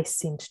supply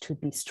seemed to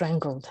be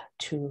strangled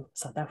to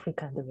South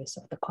Africa and the rest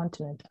of the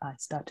continent, I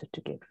started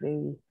to get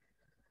very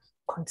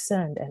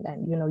concerned,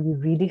 and you know, you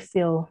really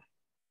feel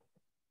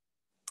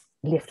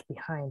left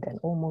behind and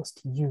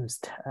almost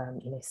used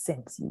in a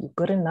sense. You're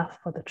good enough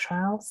for the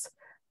trials,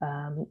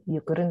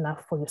 you're good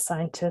enough for your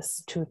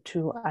scientists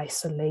to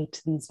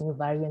isolate these new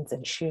variants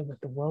and share with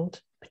the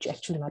world, but you're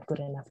actually not good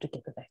enough to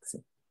get the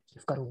vaccine.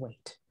 You've got to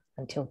wait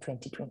until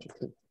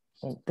 2023.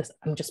 And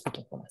I'm just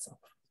speaking for myself.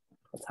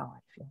 That's how I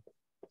feel.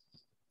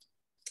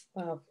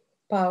 Wow,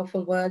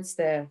 powerful words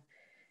there.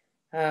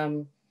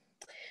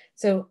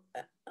 So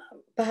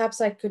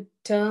perhaps I could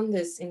turn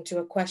this into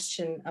a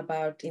question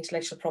about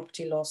intellectual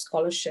property law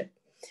scholarship.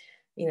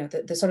 You know,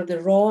 the sort of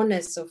the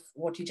rawness of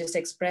what you just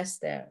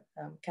expressed there,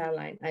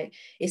 Caroline,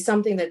 is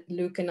something that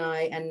Luke and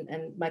I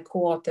and my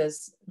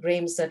co-authors,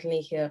 Graham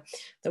certainly here,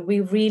 that we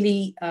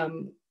really,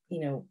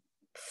 you know,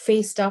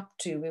 faced up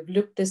to, we've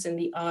looked this in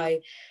the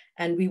eye,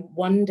 and we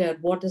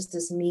wondered, what does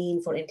this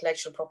mean for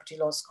intellectual property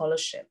law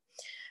scholarship?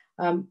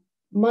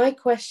 My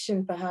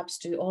question perhaps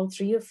to all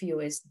three of you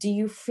is, do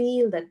you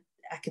feel that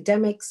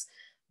academics,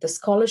 the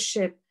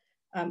scholarship,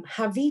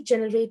 have we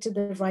generated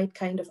the right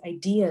kind of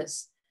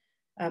ideas?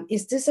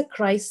 Is this a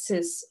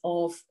crisis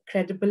of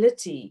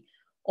credibility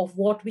of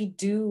what we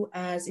do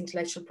as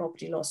intellectual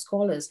property law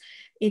scholars?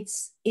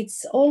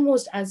 It's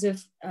almost as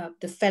if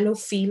the fellow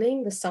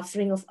feeling, the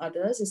suffering of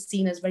others is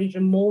seen as very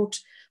remote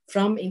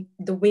from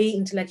the way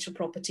intellectual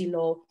property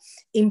law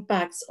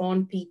impacts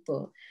on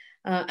people.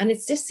 And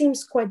it just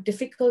seems quite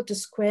difficult to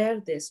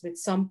square this with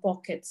some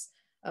pockets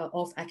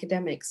of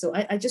academics. So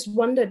I just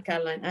wondered,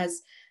 Caroline,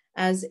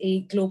 as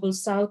a Global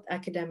South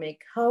academic,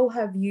 how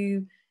have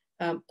you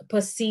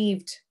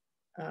perceived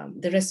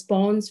the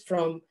response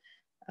from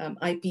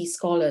IP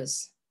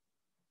scholars?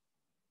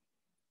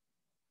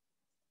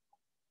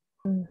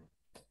 I'm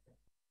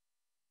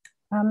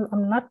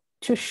not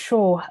too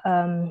sure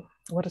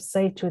what to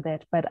say to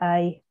that, but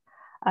I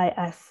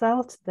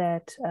felt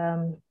that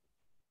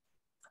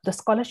the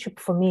scholarship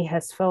for me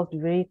has felt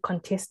very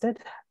contested,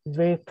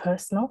 very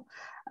personal.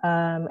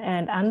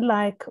 And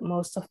unlike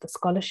most of the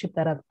scholarship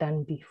that I've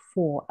done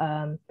before,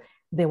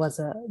 there was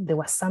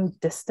some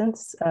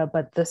distance,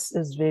 but this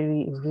is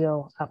very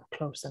real, up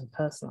close and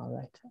personal,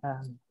 right?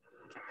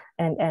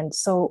 And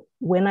so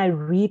when I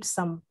read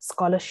some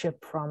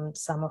scholarship from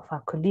some of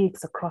our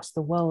colleagues across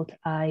the world,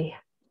 I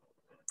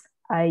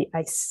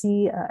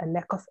see a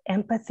lack of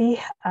empathy.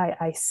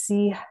 I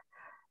see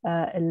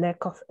a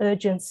lack of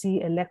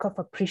urgency, a lack of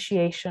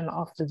appreciation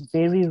of the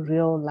very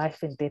real life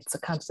and death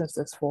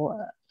circumstances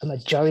for a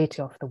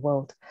majority of the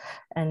world.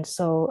 And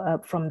so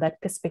from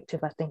that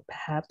perspective, I think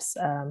perhaps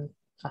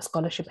our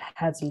scholarship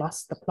has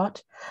lost the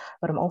plot,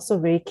 but I'm also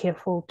very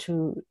careful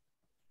to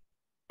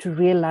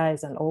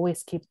realize and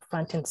always keep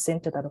front and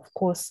center that, of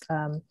course,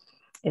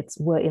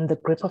 we're in the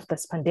grip of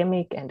this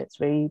pandemic and it's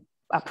very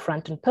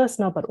upfront and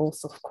personal, but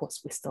also, of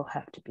course, we still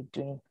have to be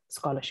doing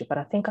scholarship. But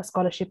I think our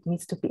scholarship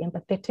needs to be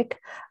empathetic.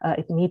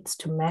 It needs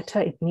to matter.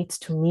 It needs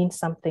to mean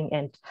something.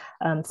 And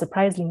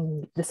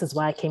surprisingly, this is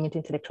why I came into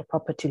intellectual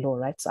property law,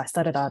 right? So I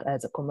started out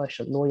as a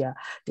commercial lawyer,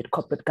 did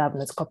corporate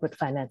governance, corporate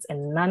finance,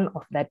 and none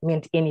of that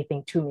meant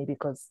anything to me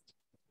because,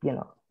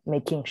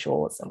 making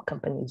sure some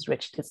company is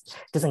rich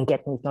doesn't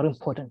get me, it's not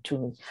important to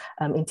me.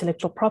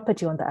 Intellectual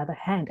property, on the other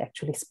hand,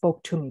 actually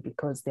spoke to me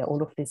because there are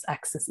all of these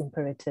access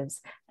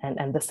imperatives.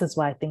 And this is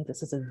why I think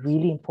this is a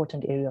really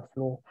important area of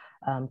law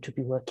to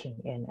be working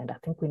in. And I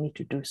think we need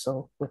to do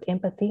so with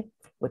empathy,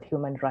 with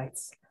human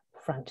rights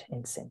front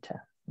and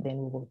center. Then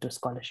we will do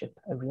scholarship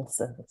a real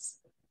service.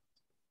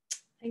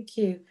 Thank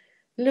you.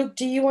 Luke,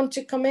 do you want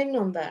to come in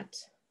on that?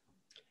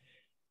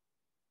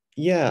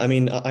 Yeah, I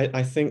mean,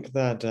 I think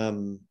that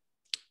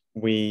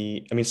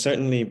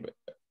certainly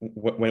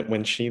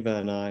when Shiva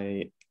and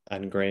I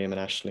and Graham and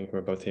Aisling, who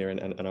are both here,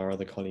 and our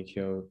other colleague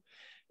Hyo,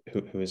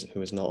 who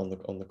is not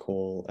on the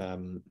call,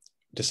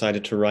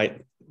 decided to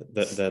write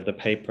the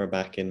paper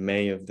back in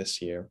May of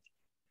this year,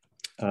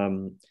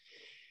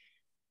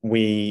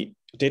 we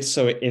did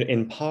so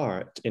in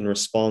part in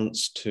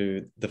response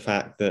to the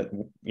fact that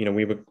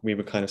we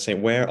were kind of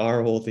saying, where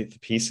are all the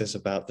pieces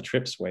about the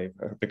TRIPS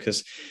waiver?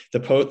 Because the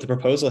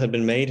proposal had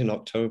been made in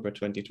October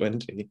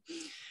 2020.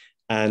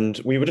 And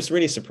we were just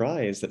really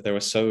surprised that there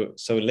was so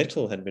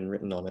little had been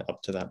written on it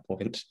up to that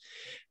point,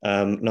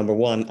 number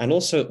one. And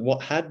also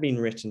what had been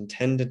written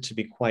tended to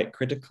be quite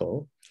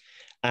critical.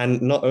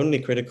 And not only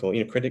critical,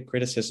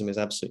 criticism is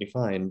absolutely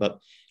fine, but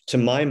to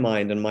my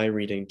mind and my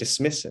reading,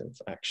 dismissive,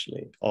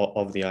 actually,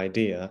 of the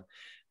idea.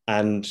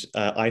 And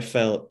I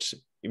felt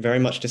very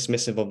much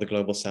dismissive of the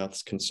Global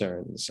South's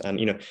concerns. And,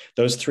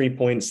 those 3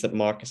 points that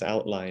Markus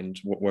outlined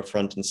were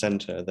front and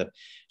center, that,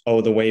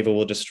 the waiver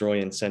will destroy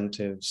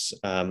incentives.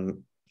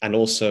 And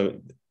also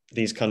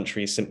these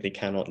countries simply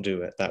cannot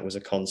do it. That was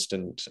a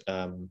constant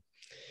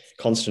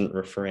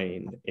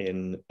refrain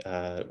in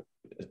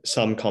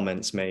some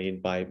comments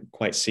made by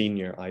quite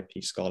senior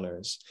IP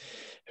scholars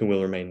who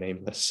will remain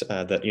nameless,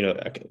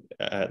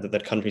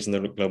 that countries in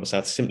the Global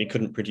South simply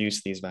couldn't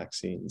produce these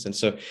vaccines. And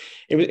so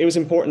it was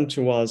important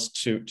to us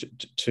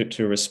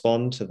to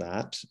respond to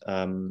that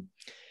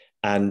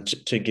and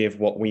to give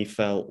what we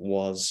felt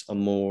was a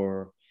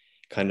more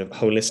kind of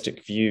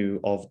holistic view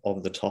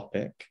of the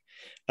topic.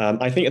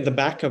 I think at the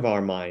back of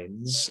our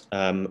minds,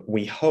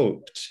 we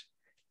hoped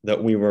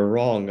that we were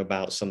wrong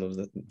about some of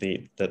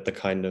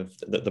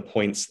the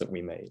points that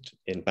we made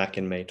back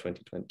in May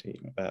 2020.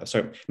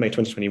 May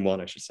 2021,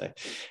 I should say,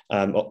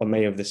 or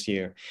May of this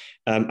year.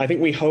 I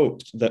think we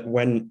hoped that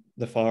when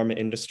the pharma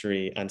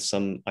industry and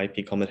some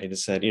IP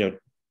commentators said,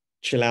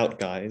 chill out,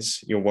 guys,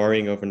 you're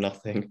worrying over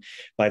nothing.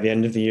 By the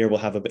end of the year, we'll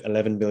have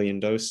 11 billion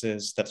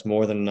doses. That's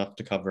more than enough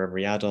to cover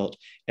every adult.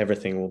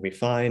 Everything will be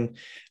fine.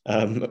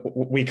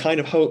 We kind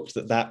of hoped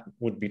that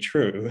would be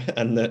true,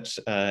 and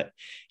that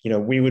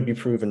we would be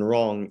proven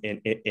wrong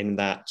in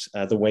that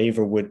the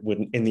waiver would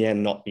in the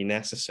end not be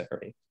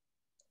necessary.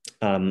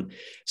 I'm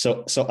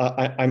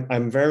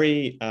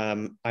very,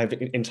 I've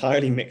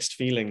entirely mixed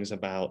feelings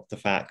about the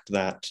fact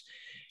that,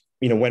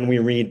 you know, when we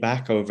read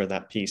back over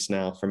that piece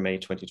now from May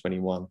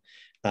 2021,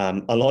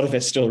 a lot of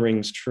it still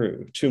rings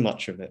true, too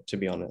much of it, to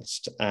be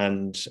honest.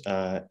 And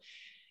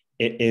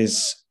it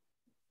is,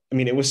 I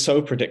mean, it was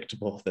so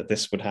predictable that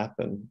this would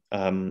happen.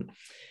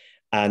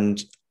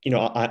 And, you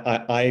know,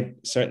 I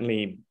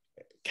certainly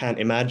can't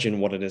imagine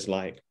what it is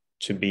like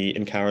to be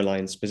in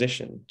Caroline's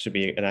position, to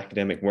be an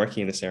academic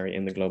working in this area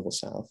in the Global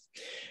South,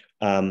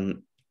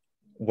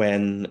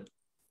 when,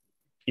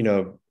 you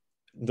know,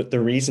 the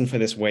reason for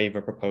this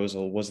waiver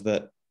proposal was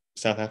that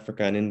South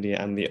Africa and India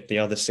and the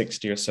other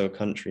 60 or so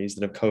countries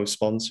that have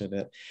co-sponsored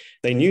it,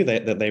 they knew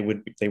that they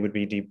would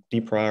be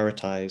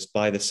deprioritized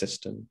by the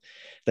system.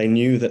 They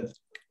knew that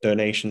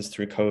donations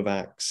through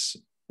COVAX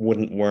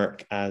wouldn't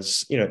work,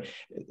 as, you know,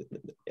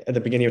 at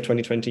the beginning of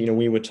 2020, you know,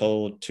 we were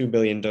told 2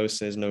 billion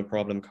doses, no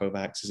problem,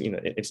 COVAX is, you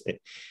know,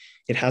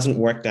 it hasn't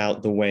worked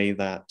out the way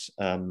that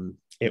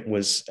it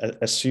was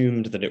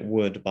assumed that it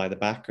would by the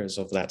backers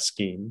of that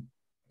scheme.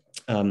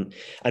 And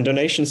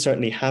donations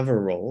certainly have a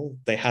role.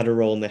 They had a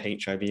role in the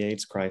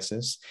HIV/AIDS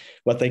crisis,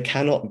 but they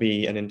cannot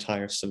be an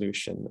entire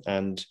solution.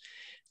 And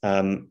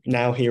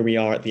now here we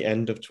are at the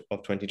end of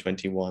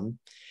 2021.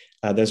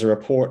 There's a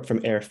report from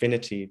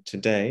Airfinity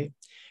today,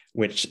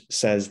 which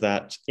says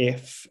that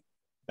if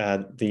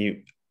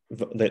the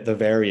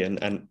variant,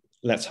 and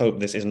let's hope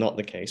this is not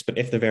the case, but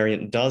if the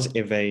variant does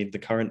evade the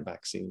current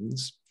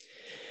vaccines,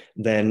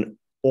 then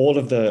all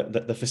of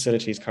the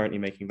facilities currently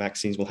making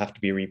vaccines will have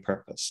to be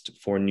repurposed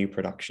for new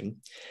production.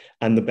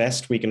 And the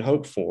best we can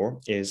hope for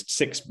is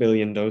 6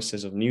 billion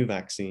doses of new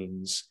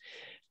vaccines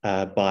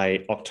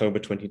by October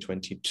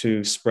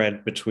 2022,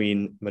 spread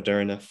between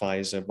Moderna,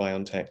 Pfizer,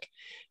 BioNTech,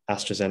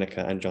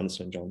 AstraZeneca, and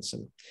Johnson &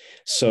 Johnson.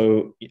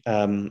 So,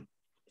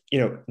 you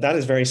know, that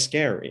is very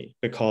scary,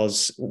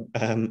 because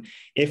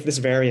if this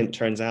variant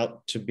turns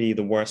out to be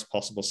the worst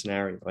possible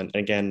scenario, and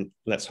again,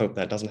 let's hope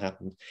that doesn't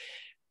happen,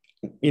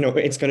 you know,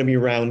 it's going to be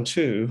round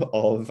 2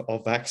 of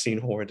vaccine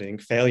hoarding,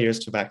 failures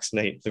to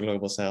vaccinate the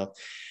Global South.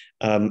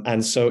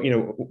 And so, you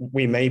know,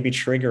 we may be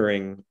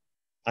triggering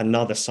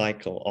another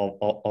cycle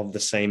of the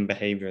same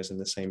behaviors and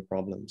the same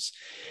problems.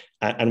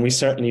 And we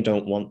certainly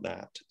don't want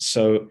that.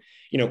 So,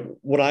 you know,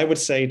 what I would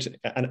say to,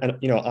 and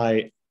you know,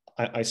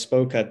 I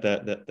spoke at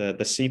the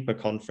CEPA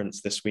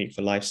conference this week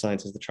for Life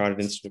Sciences, the Chartered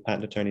Institute of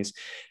Patent Attorneys,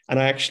 and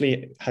I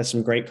actually had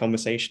some great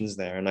conversations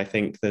there. And I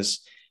think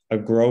there's a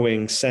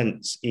growing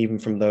sense, even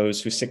from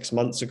those who 6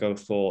 months ago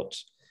thought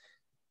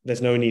there's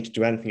no need to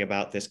do anything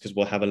about this because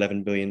we'll have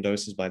 11 billion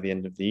doses by the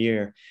end of the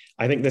year.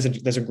 I think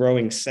there's a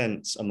growing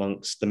sense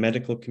amongst the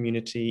medical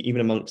community, even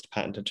amongst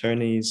patent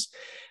attorneys,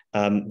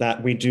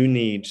 that we do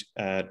need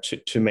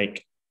to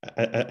make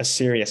a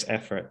serious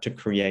effort to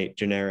create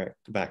generic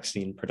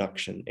vaccine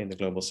production in the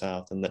Global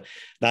South. And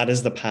that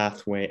is the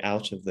pathway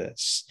out of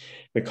this,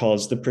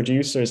 because the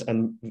producers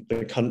and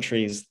the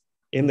countries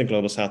in the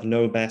Global South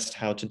know best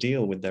how to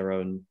deal with their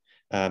own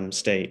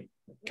state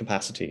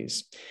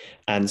capacities.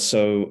 And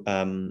so,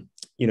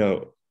 you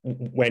know,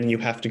 when you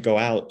have to go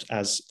out,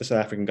 as the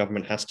South African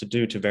government has to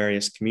do, to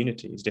various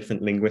communities,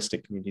 different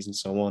linguistic communities and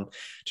so on,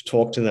 to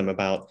talk to them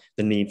about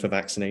the need for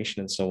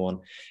vaccination and so on,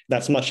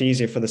 that's much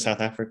easier for the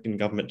South African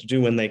government to do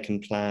when they can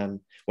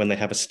plan, when they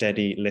have a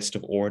steady list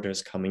of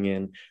orders coming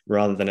in,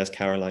 rather than, as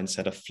Caroline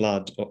said, a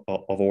flood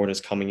of orders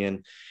coming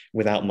in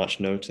without much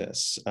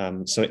notice.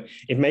 So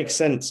it makes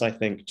sense, I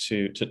think,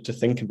 to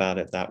think about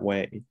it that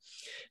way.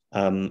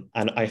 And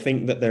I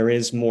think that there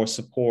is more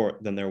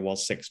support than there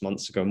was 6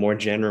 months ago, more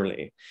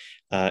generally,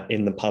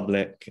 in the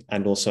public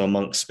and also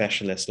amongst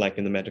specialists, like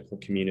in the medical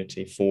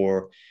community,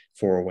 for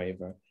a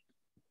waiver.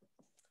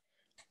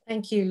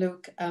 Thank you,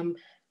 Luke.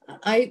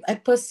 I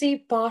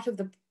perceive part of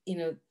the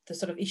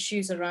sort of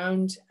issues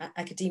around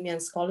academia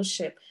and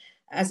scholarship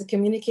as a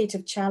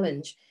communicative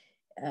challenge.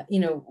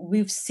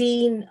 We've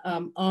seen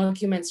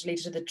arguments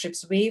related to the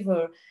TRIPS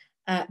waiver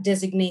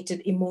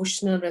designated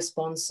emotional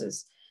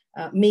responses,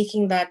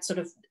 making that sort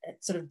of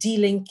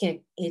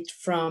delinking it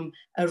from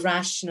a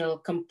rational,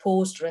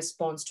 composed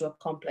response to a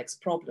complex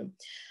problem.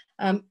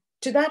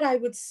 To that, I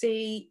would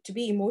say to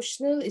be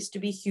emotional is to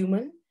be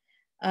human,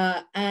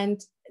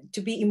 and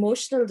to be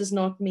emotional does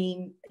not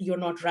mean you're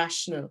not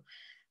rational.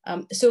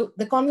 So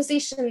the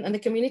conversation and the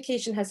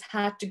communication has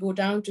had to go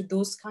down to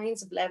those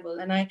kinds of level.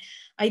 And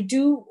I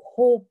do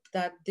hope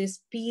that this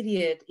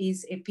period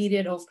is a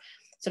period of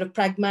sort of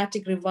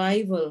pragmatic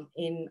revival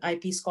in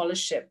IP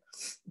scholarship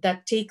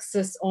that takes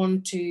us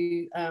on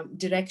to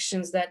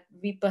directions that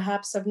we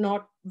perhaps have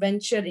not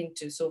ventured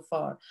into so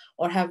far,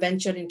 or have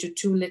ventured into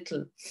too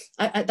little.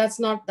 That's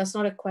not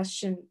a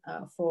question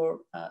for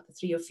the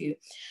three of you.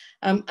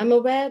 I'm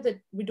aware that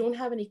we don't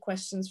have any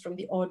questions from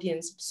the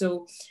audience.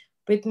 So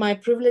with my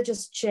privilege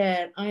as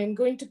chair, I am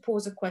going to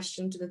pose a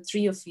question to the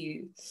three of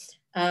you.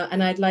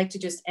 And I'd like to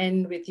just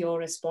end with your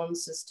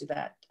responses to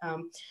that.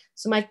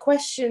 So my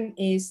question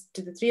is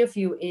to the three of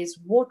you is,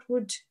 what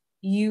would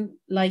you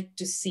like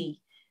to see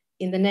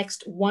in the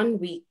next 1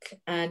 week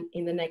and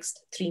in the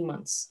next 3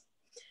 months?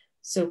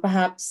 So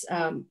perhaps,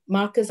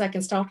 Markus, I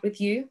can start with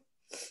you.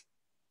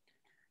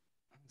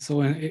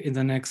 So in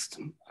the next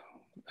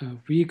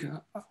week,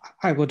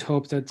 I would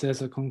hope that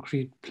there's a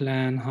concrete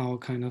plan how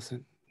kind of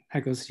the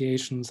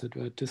negotiations that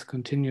were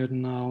discontinued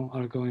now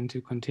are going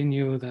to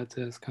continue, that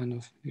there's kind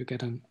of, you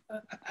get an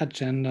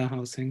agenda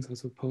how things are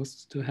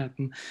supposed to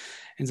happen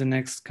in the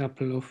next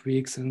couple of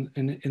weeks. And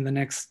in the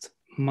next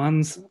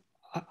months,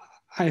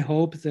 I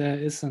hope there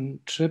is some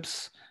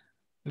TRIPS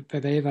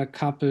waiver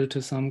coupled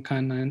to some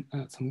kind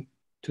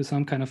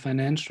of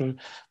financial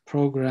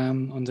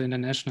program on the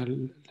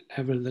international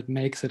level that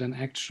makes it an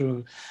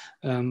actual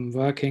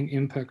working,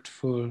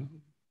 impactful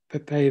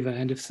waiver.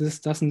 And if this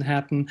doesn't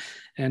happen,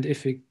 and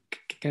if we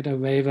get a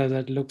waiver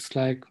that looks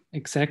like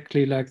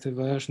exactly like the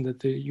version that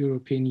the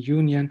European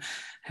Union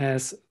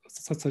has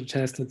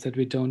suggested, that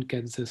we don't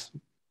get this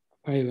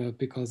waiver,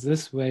 because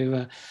this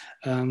waiver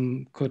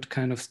could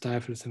kind of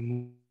stifle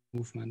the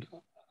movement,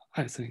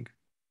 I think.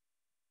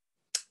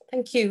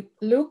 Thank you.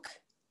 Luke?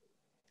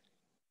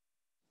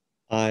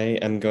 I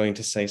am going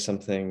to say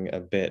something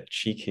a bit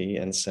cheeky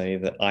and say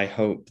that I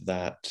hope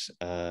that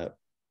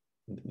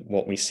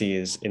what we see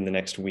is in the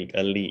next week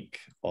a leak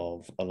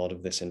of a lot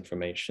of this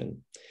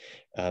information,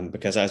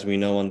 because as we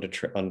know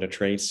under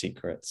trade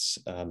secrets,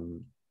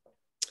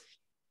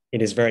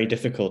 it is very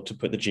difficult to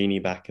put the genie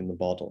back in the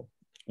bottle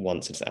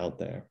once it's out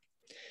there.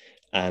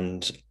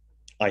 And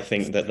I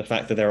think that the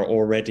fact that there are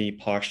already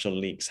partial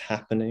leaks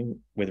happening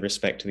with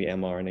respect to the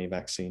mRNA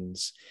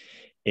vaccines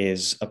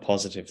is a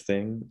positive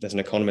thing. There's an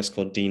economist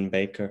called Dean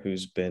Baker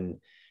who's been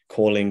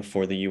calling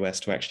for the US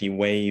to actually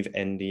waive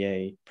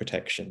NDA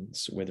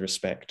protections with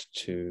respect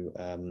to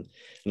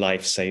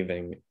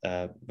life-saving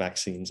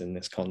vaccines in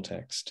this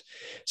context.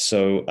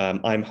 So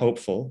I'm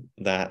hopeful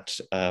that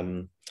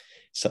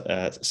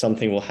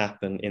something will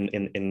happen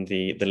in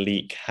the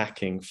leak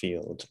hacking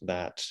field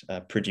that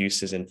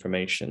produces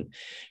information,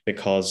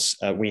 because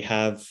we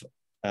have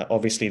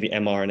obviously the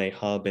mRNA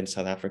hub in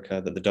South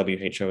Africa that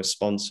the WHO has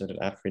sponsored at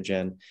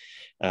Afrigen.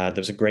 There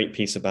was a great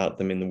piece about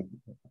them in the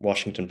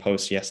Washington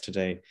Post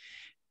yesterday.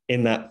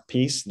 In that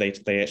piece, they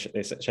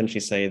essentially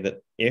say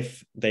that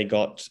if they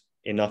got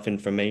enough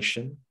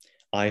information,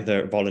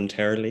 either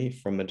voluntarily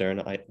from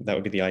Moderna, that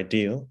would be the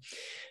ideal,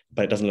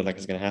 but it doesn't look like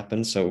it's going to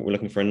happen. So we're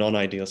looking for a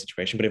non-ideal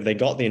situation. But if they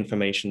got the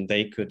information,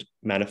 they could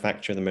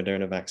manufacture the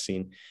Moderna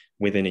vaccine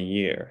within a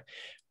year.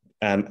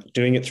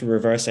 Doing it through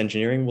reverse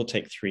engineering will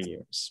take 3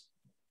 years.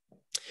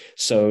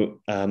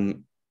 So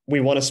we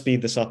want to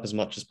speed this up as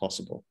much as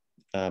possible.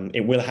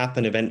 It will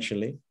happen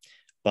eventually,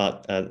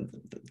 but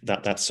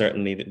that's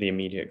certainly the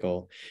immediate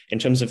goal. In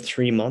terms of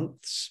 3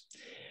 months,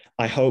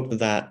 I hope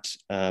that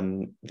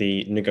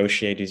the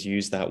negotiators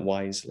use that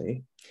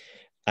wisely.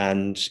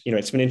 And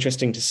it's been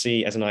interesting to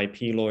see as an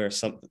IP lawyer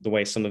the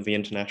way some of the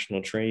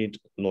international trade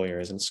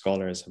lawyers and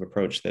scholars have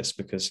approached this,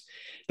 because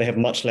they have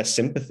much less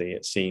sympathy,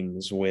 it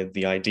seems, with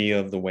the idea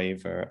of the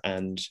waiver,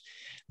 and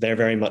they're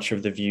very much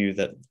of the view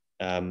that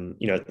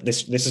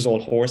this is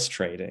all horse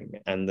trading,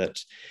 and that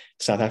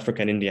South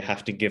Africa and India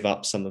have to give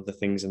up some of the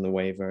things in the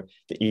waiver.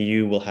 The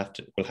EU will have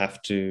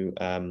to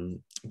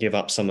give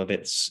up some of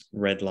its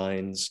red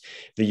lines.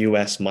 The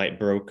US might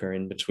broker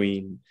in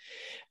between.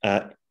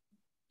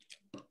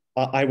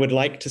 I would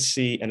like to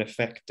see an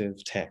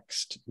effective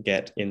text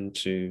get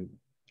into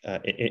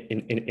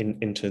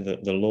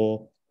the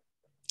law.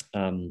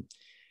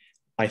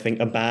 I think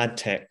a bad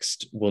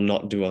text will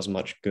not do us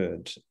much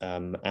good,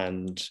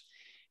 and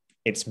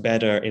it's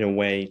better in a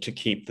way to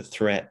keep the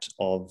threat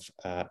of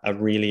a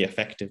really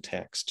effective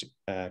text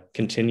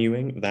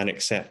continuing than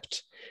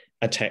accept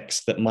a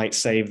text that might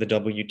save the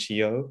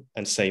WTO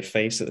and save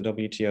face at the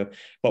WTO,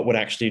 but would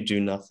actually do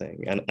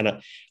nothing.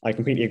 And I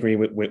completely agree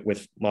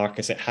with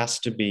Markus. It has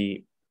to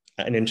be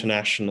an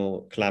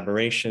international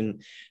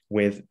collaboration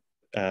with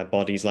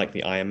bodies like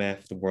the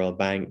IMF, the World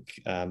Bank,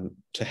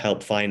 to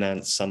help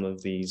finance some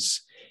of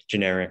these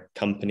generic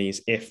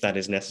companies if that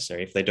is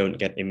necessary, if they don't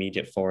get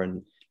immediate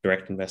foreign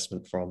direct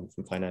investment from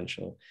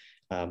financial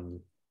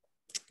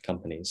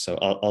companies. So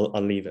I'll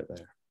leave it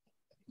there.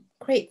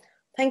 Great,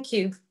 thank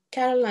you.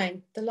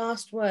 Caroline, the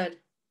last word.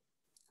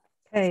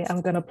 Okay,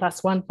 I'm going to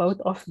 +1 both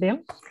of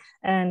them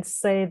and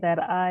say that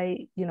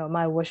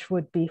my wish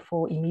would be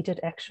for immediate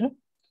action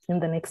in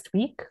the next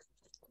week.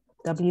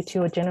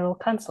 WTO General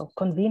Council,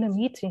 convene a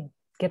meeting,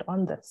 get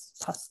on this,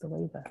 pass the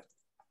waiver.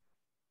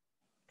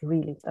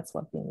 Really, that's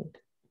what we need.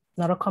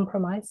 Not a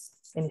compromise,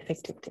 an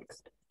effective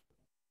text.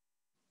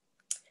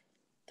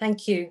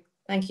 Thank you,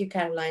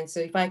 Caroline.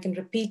 So if I can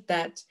repeat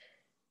that,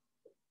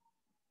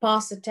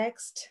 pass a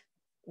text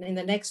in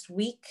the next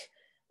week,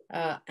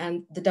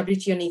 and the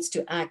WTO needs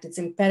to act. It's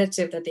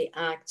imperative that they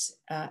act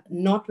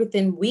not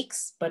within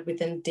weeks, but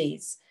within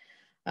days.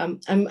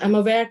 I'm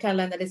aware,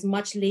 Caroline, that it's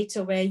much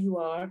later where you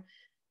are.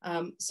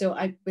 So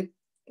with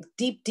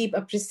deep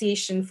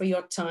appreciation for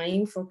your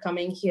time, for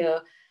coming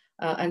here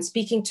and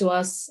speaking to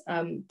us.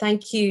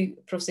 Thank you,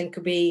 Professor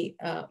Ncube,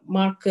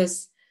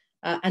 Markus,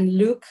 and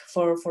Luke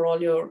for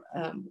all your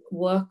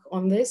work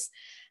on this.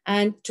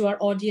 And to our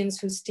audience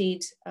who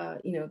stayed,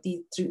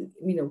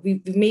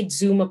 we've made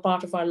Zoom a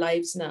part of our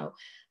lives now.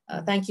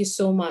 Thank you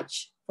so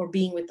much for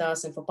being with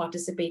us and for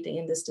participating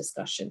in this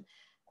discussion.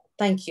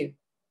 Thank you.